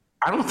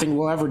think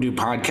we'll ever do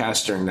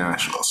podcasts during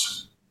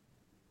nationals.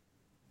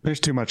 There's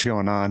too much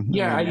going on.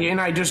 Yeah,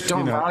 I just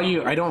don't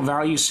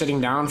value sitting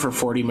down for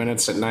 40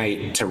 minutes at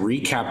night to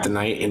recap the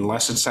night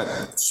unless it's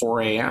at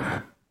 4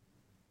 a.m.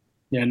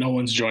 Yeah, no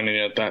one's joining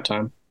it at that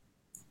time.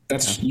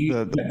 That's you.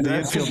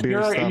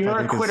 You're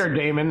a quitter,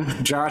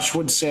 Damon. Josh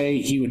would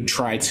say he would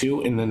try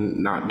to and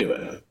then not do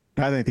it.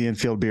 I think the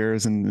infield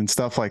beers and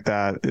stuff like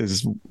that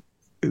is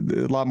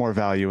a lot more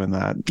value in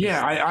that.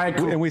 Yeah,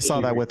 and we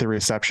saw that with the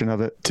reception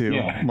of it too.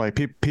 Yeah. Like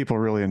people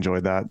really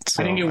enjoyed that.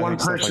 So I didn't get one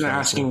person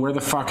asking where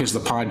the fuck is the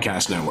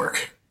podcast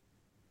network.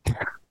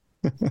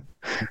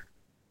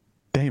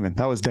 Damon,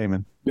 that was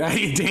Damon.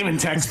 Damon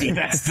texted me.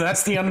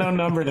 That's the unknown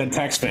number that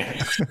texts me.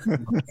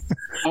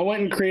 I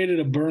went and created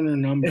a burner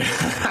number.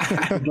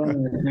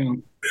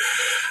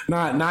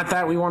 Not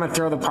that we want to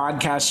throw the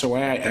podcasts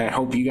away. I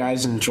hope you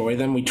guys enjoy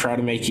them. We try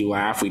to make you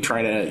laugh. We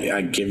try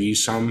to give you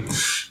some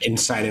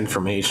inside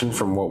information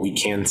from what we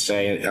can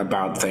say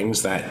about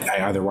things that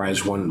I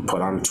otherwise wouldn't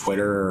put on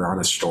Twitter or on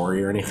a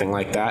story or anything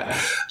like that.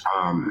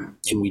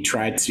 And we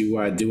try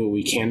to do what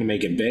we can to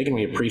make it big, and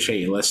we appreciate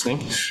you listening.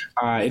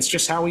 It's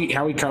just how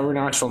we cover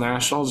Knoxville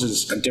Nationals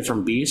is a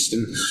different beast,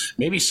 and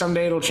maybe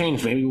someday it'll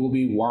change. Maybe we'll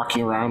be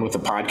walking around with a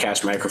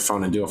podcast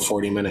microphone and do a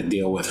 40-minute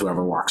deal with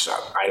whoever walks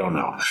up. I don't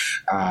know.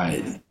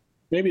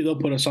 Maybe they'll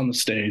put us on the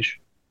stage.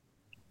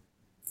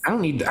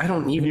 Can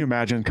you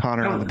imagine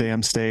Connor on the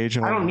damn stage?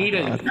 I don't need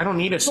it. I don't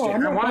need a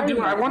stage. I want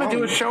to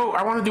do a show.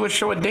 I want to do a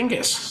show at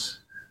Dingus.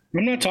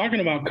 I'm not talking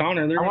about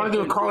Connor. I want to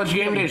do a college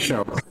game day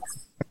show.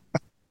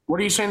 What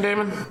are you saying,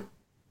 Damon?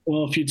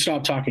 Well, if you'd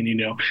stop talking, you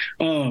know.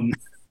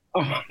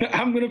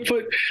 I'm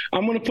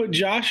gonna put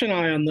Josh and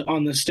I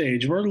on the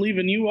stage. We're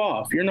leaving you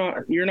off. You're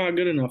not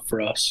good enough for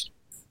us.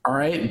 All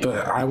right,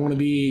 but I want to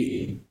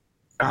be.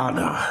 Oh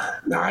no,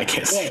 I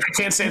can't. I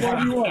can't say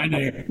that. You want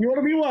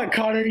to be what,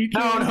 Connor?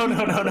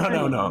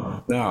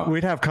 No.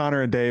 We'd have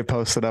Connor and Dave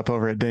posted up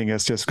over at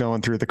Dingus, just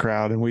going through the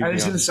crowd, and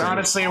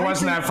honestly, it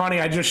wasn't that funny.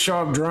 I just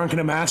show up drunk in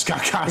a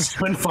mascot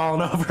costume and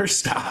falling over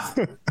stuff.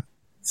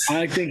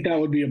 I think that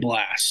would be a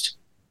blast.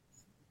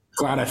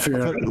 Glad I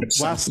figured out.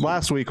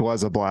 Last week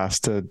was a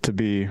blast, to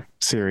be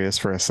serious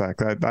for a sec.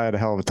 I had a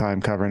hell of a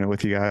time covering it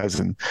with you guys,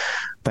 and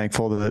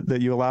thankful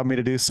that you allowed me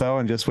to do so,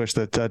 and just wish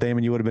that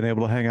Damon, you would have been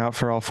able to hang out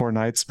for all 4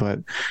 nights, but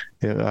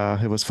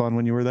it was fun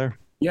when you were there.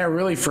 Yeah,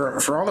 really,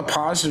 for all the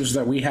positives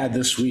that we had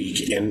this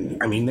week,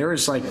 and I mean, there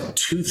was like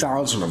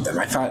 2,000 of them.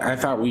 I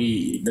thought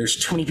there's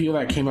too many people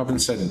that came up and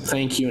said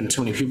thank you, and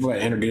too many people that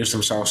introduced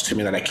themselves to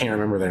me that I can't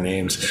remember their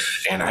names.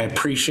 And I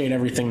appreciate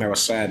everything that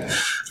was said,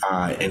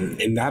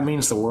 and that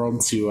means the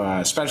world to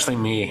especially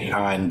me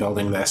in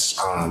building this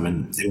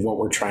and what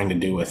we're trying to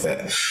do with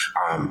it.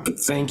 But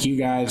thank you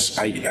guys.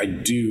 I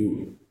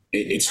do.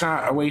 It's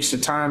not a waste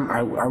of time.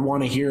 I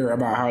want to hear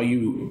about how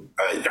you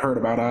heard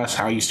about us,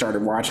 how you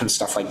started watching,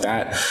 stuff like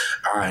that.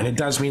 And it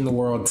does mean the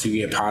world to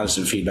get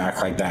positive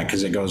feedback like that,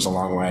 because it goes a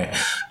long way,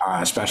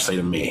 especially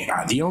to me.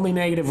 The only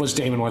negative was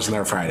Damon wasn't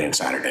there Friday and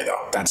Saturday,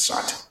 though. That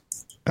sucked.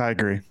 I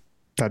agree.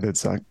 That did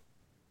suck.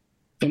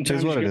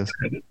 Sometimes what it is.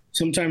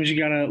 Sometimes you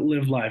got to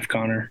live life,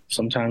 Connor.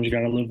 Sometimes you got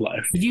to live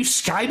life. Did you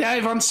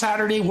skydive on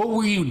Saturday? What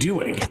were you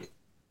doing?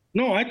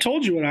 No, I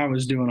told you what I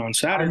was doing on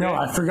Saturday. I know.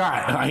 I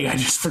forgot. I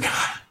just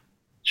forgot.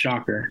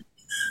 Shocker.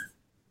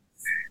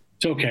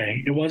 It's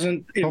okay. It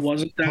wasn't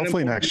that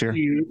hopefully next year.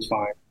 It's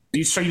fine.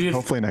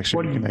 Hopefully next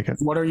year you can make it.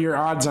 What are your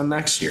odds on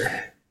next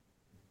year?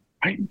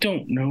 I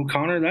don't know,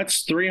 Connor.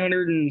 That's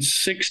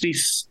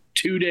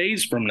 362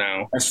 days from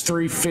now. That's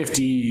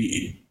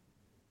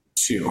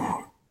 352.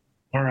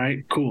 All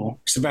right, cool.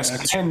 It's the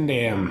best 10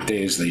 damn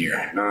days of the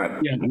year.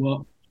 Yeah,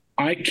 well,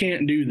 I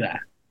can't do that.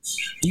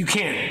 You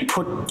can't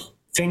put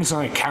things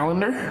on a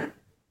calendar?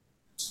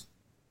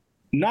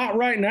 Not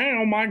right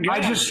now, my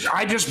God.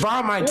 I just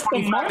bought my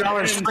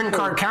 $25 sprint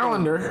car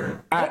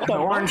calendar at the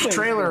Orange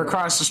Trailer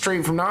across the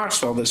street from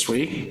Knoxville this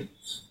week.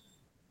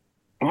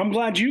 I'm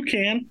glad you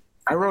can.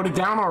 I wrote it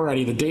down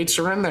already. The dates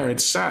are in there.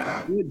 It's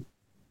set.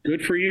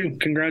 Good for you.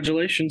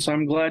 Congratulations.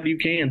 I'm glad you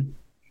can.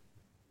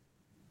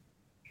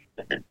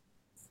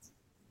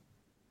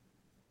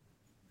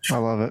 I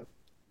love it.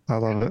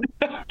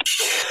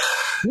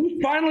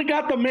 We finally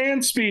got the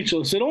man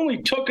speechless. It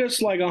only took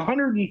us like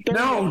 130.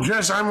 No,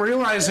 I'm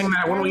realizing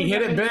that when we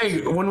hit it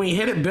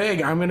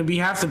big, I'm going to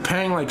have to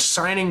paying like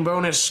signing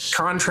bonus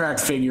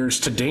contract figures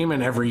to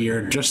Damon every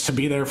year just to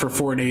be there for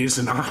 4 days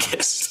in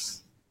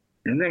August.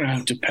 You're going to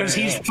have to pay. Because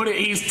he's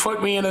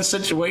put me in a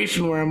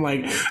situation where I'm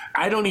like,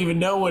 I don't even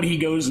know what he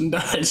goes and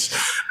does.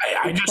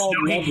 I just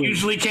know he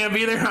usually can't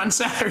be there on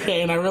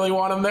Saturday, and I really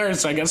want him there,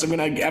 so I guess I'm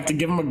going to have to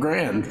give him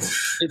 $1,000.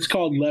 It's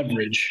called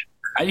leverage.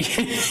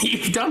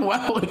 You've done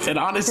well with it,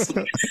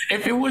 honestly.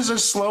 If it was a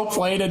slow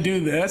play to do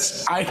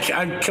this,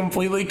 I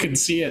completely could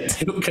see it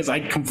too, because I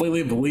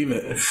completely believe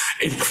it.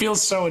 It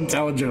feels so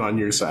intelligent on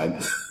your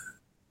side.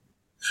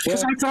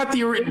 Because I thought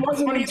the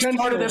funniest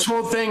part of this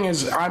whole thing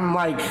is I'm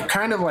like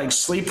kind of like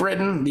sleep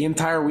ridden the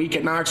entire week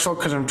at Knoxville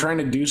because I'm trying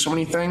to do so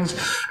many things.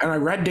 And I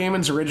read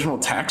Damon's original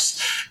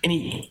text, and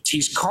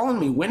he's calling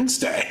me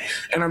Wednesday,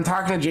 and I'm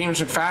talking to James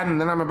McFadden, and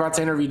then I'm about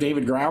to interview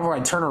David Gravel. I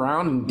turn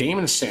around and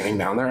Damon's standing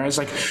down there. I was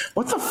like,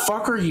 "What the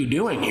fuck are you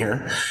doing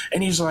here?"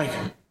 And he's like,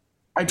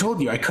 "I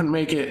told you I couldn't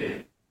make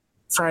it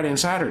Friday and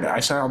Saturday." I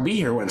said, "I'll be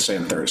here Wednesday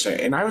and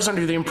Thursday." And I was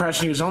under the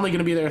impression he was only going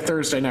to be there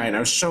Thursday night, and I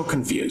was so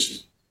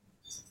confused.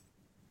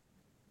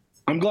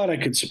 I'm glad I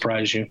could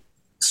surprise you.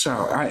 So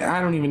I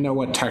don't even know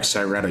what text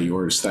I read of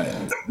yours.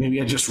 That maybe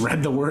I just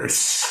read the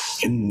words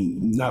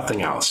and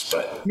nothing else.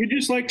 But you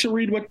just like to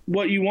read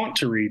what you want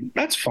to read.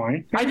 That's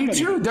fine. Everybody,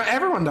 I do too.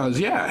 Everyone does.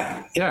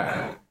 Yeah.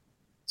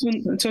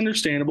 It's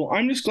understandable.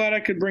 I'm just glad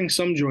I could bring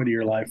some joy to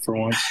your life for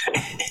once.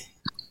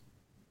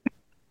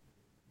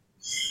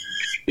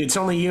 It's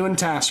only you and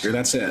Tasker.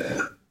 That's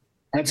it.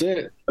 That's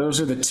it.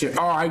 Those are the two.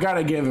 Oh, I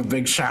gotta give a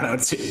big shout out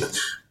to.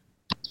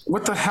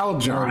 What the hell,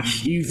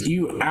 Josh?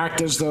 You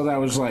act as though that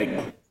was like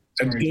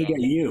a dig at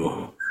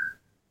you.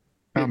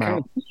 I'm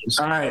out.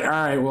 All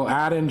right. We'll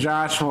add in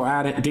Josh. We'll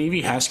add in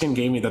Davey Heskin.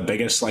 Gave me the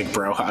biggest like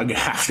bro hug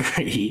after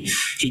he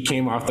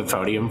came off the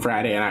podium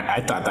Friday, and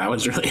I thought that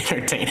was really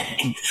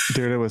entertaining.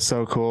 Dude, it was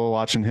so cool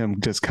watching him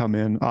just come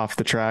in off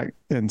the track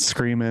and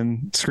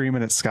screaming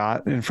at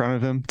Scott in front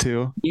of him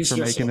too for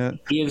making it.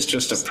 He is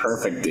just a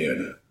perfect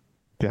dude.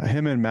 Yeah,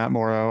 him and Matt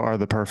Morrow are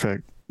the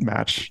perfect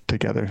match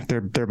together.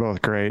 They're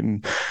both great,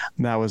 and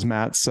that was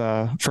Matt's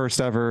first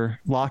ever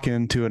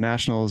lock-in to a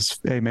Nationals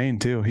A main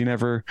too. He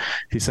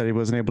said he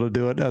wasn't able to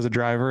do it as a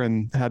driver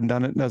and hadn't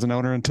done it as an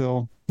owner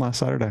until last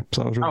Saturday.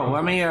 So it was really cool.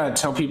 Let me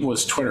tell people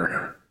his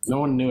Twitter.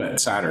 No one knew it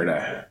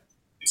Saturday.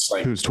 It's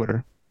like whose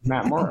Twitter?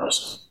 Matt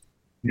Morrow's.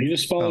 You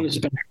just followed his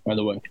back, by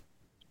the way.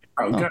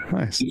 Oh, good.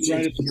 Nice. It's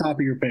right at the top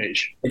of your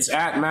page. It's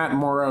at Matt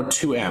Morrow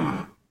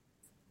 2M.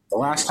 The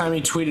last time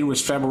he tweeted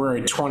was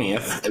February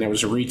 20th, and it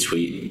was a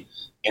retweet.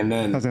 And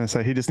then I was going to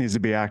say, he just needs to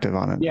be active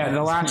on it. Yeah,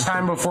 the last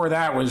time before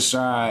that was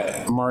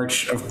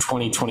March of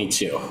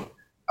 2022.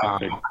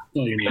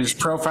 His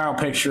profile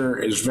picture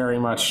is very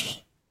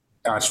much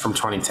it's from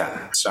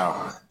 2010.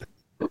 So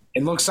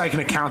it looks like an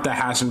account that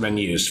hasn't been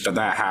used, but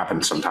that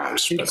happens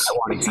sometimes. But I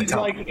wanted to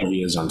tell people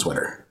he is on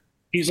Twitter.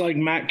 He's like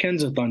Matt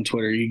Kenseth on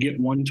Twitter. You get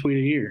one tweet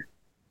a year.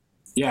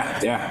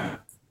 Yeah.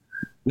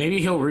 Maybe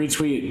he'll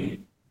retweet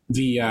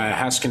the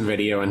Heskin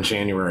video in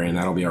January, and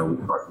that'll be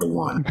the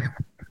one.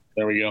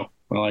 There we go.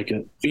 I like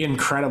it. Be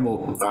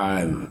incredible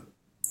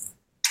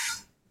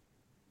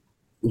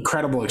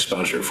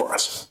exposure for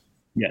us.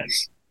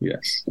 Yes.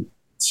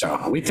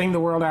 So we think the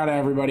world out of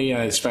everybody,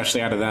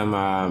 especially out of them,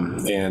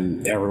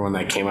 and everyone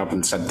that came up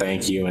and said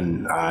thank you,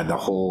 and the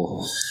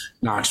whole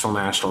Knoxville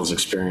Nationals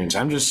experience.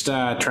 I'm just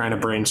trying to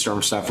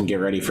brainstorm stuff and get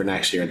ready for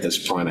next year at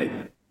this point.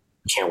 I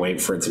can't wait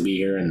for it to be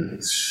here,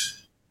 and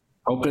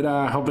hope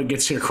it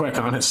gets here quick,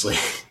 honestly.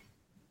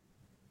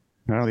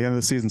 The end of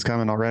the season's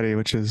coming already,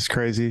 which is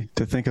crazy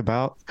to think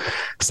about.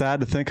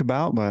 Sad to think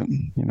about, but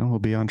we'll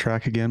be on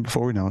track again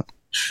before we know it.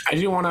 I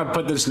do want to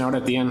put this note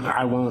at the end.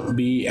 I won't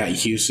be at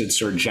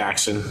Huset's or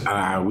Jackson.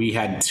 We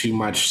had too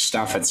much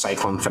stuff at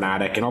Cyclone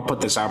Fanatic, and I'll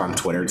put this out on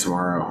Twitter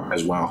tomorrow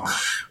as well.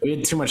 We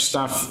had too much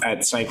stuff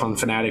at Cyclone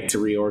Fanatic to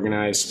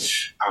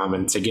reorganize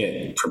and to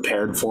get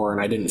prepared for,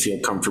 and I didn't feel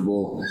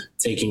comfortable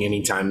taking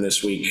any time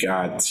this week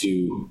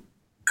to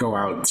go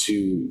out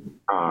to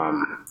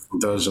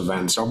those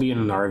events. I'll be in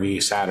an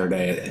RV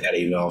Saturday at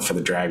Eddyville for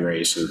the drag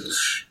race and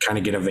kind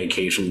of get a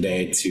vacation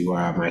day to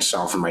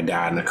myself and my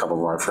dad and a couple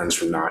of our friends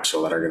from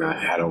Knoxville that are going to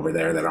head over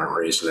there that aren't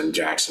racing in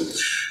Jackson.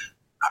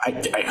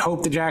 I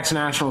hope the Jackson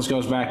Nationals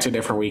goes back to a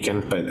different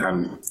weekend, but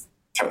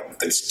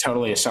it's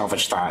totally a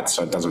selfish thought,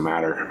 so it doesn't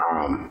matter.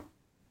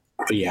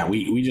 But yeah,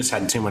 we just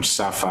had too much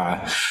stuff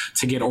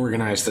to get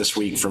organized this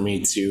week for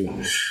me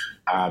to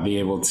be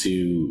able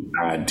to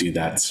do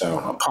that. So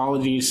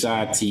apologies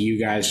to you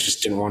guys.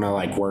 Just didn't want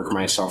to work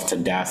myself to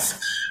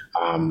death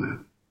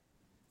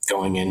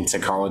going into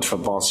college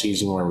football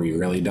season where we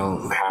really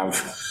don't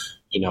have,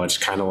 it's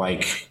kind of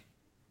like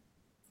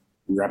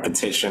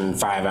repetition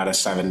 5 out of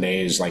 7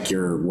 days, like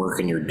you're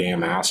working your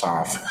damn ass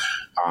off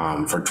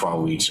for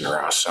 12 weeks in a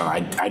row. So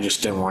I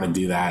just didn't want to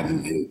do that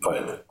and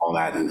put all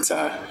that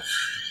into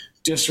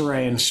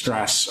disarray and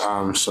stress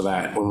so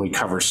that when we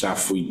cover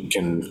stuff, we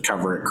can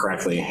cover it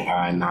correctly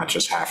and not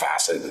just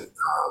half-ass it.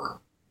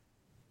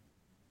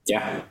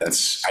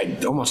 I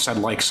almost said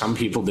like some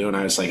people do, and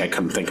I was like, I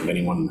couldn't think of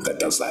anyone that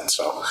does that.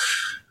 So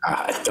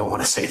I don't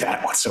want to say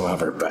that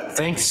whatsoever, but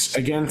thanks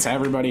again to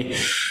everybody.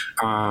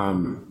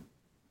 And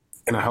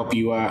I hope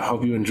you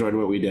enjoyed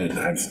what we did.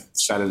 I've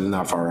said it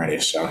enough already.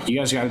 So you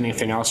guys got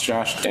anything else,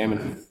 Josh,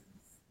 Damon?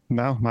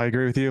 No, I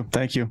agree with you.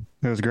 Thank you.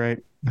 It was great.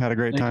 Had a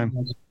great time.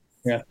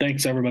 Yeah,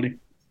 thanks everybody.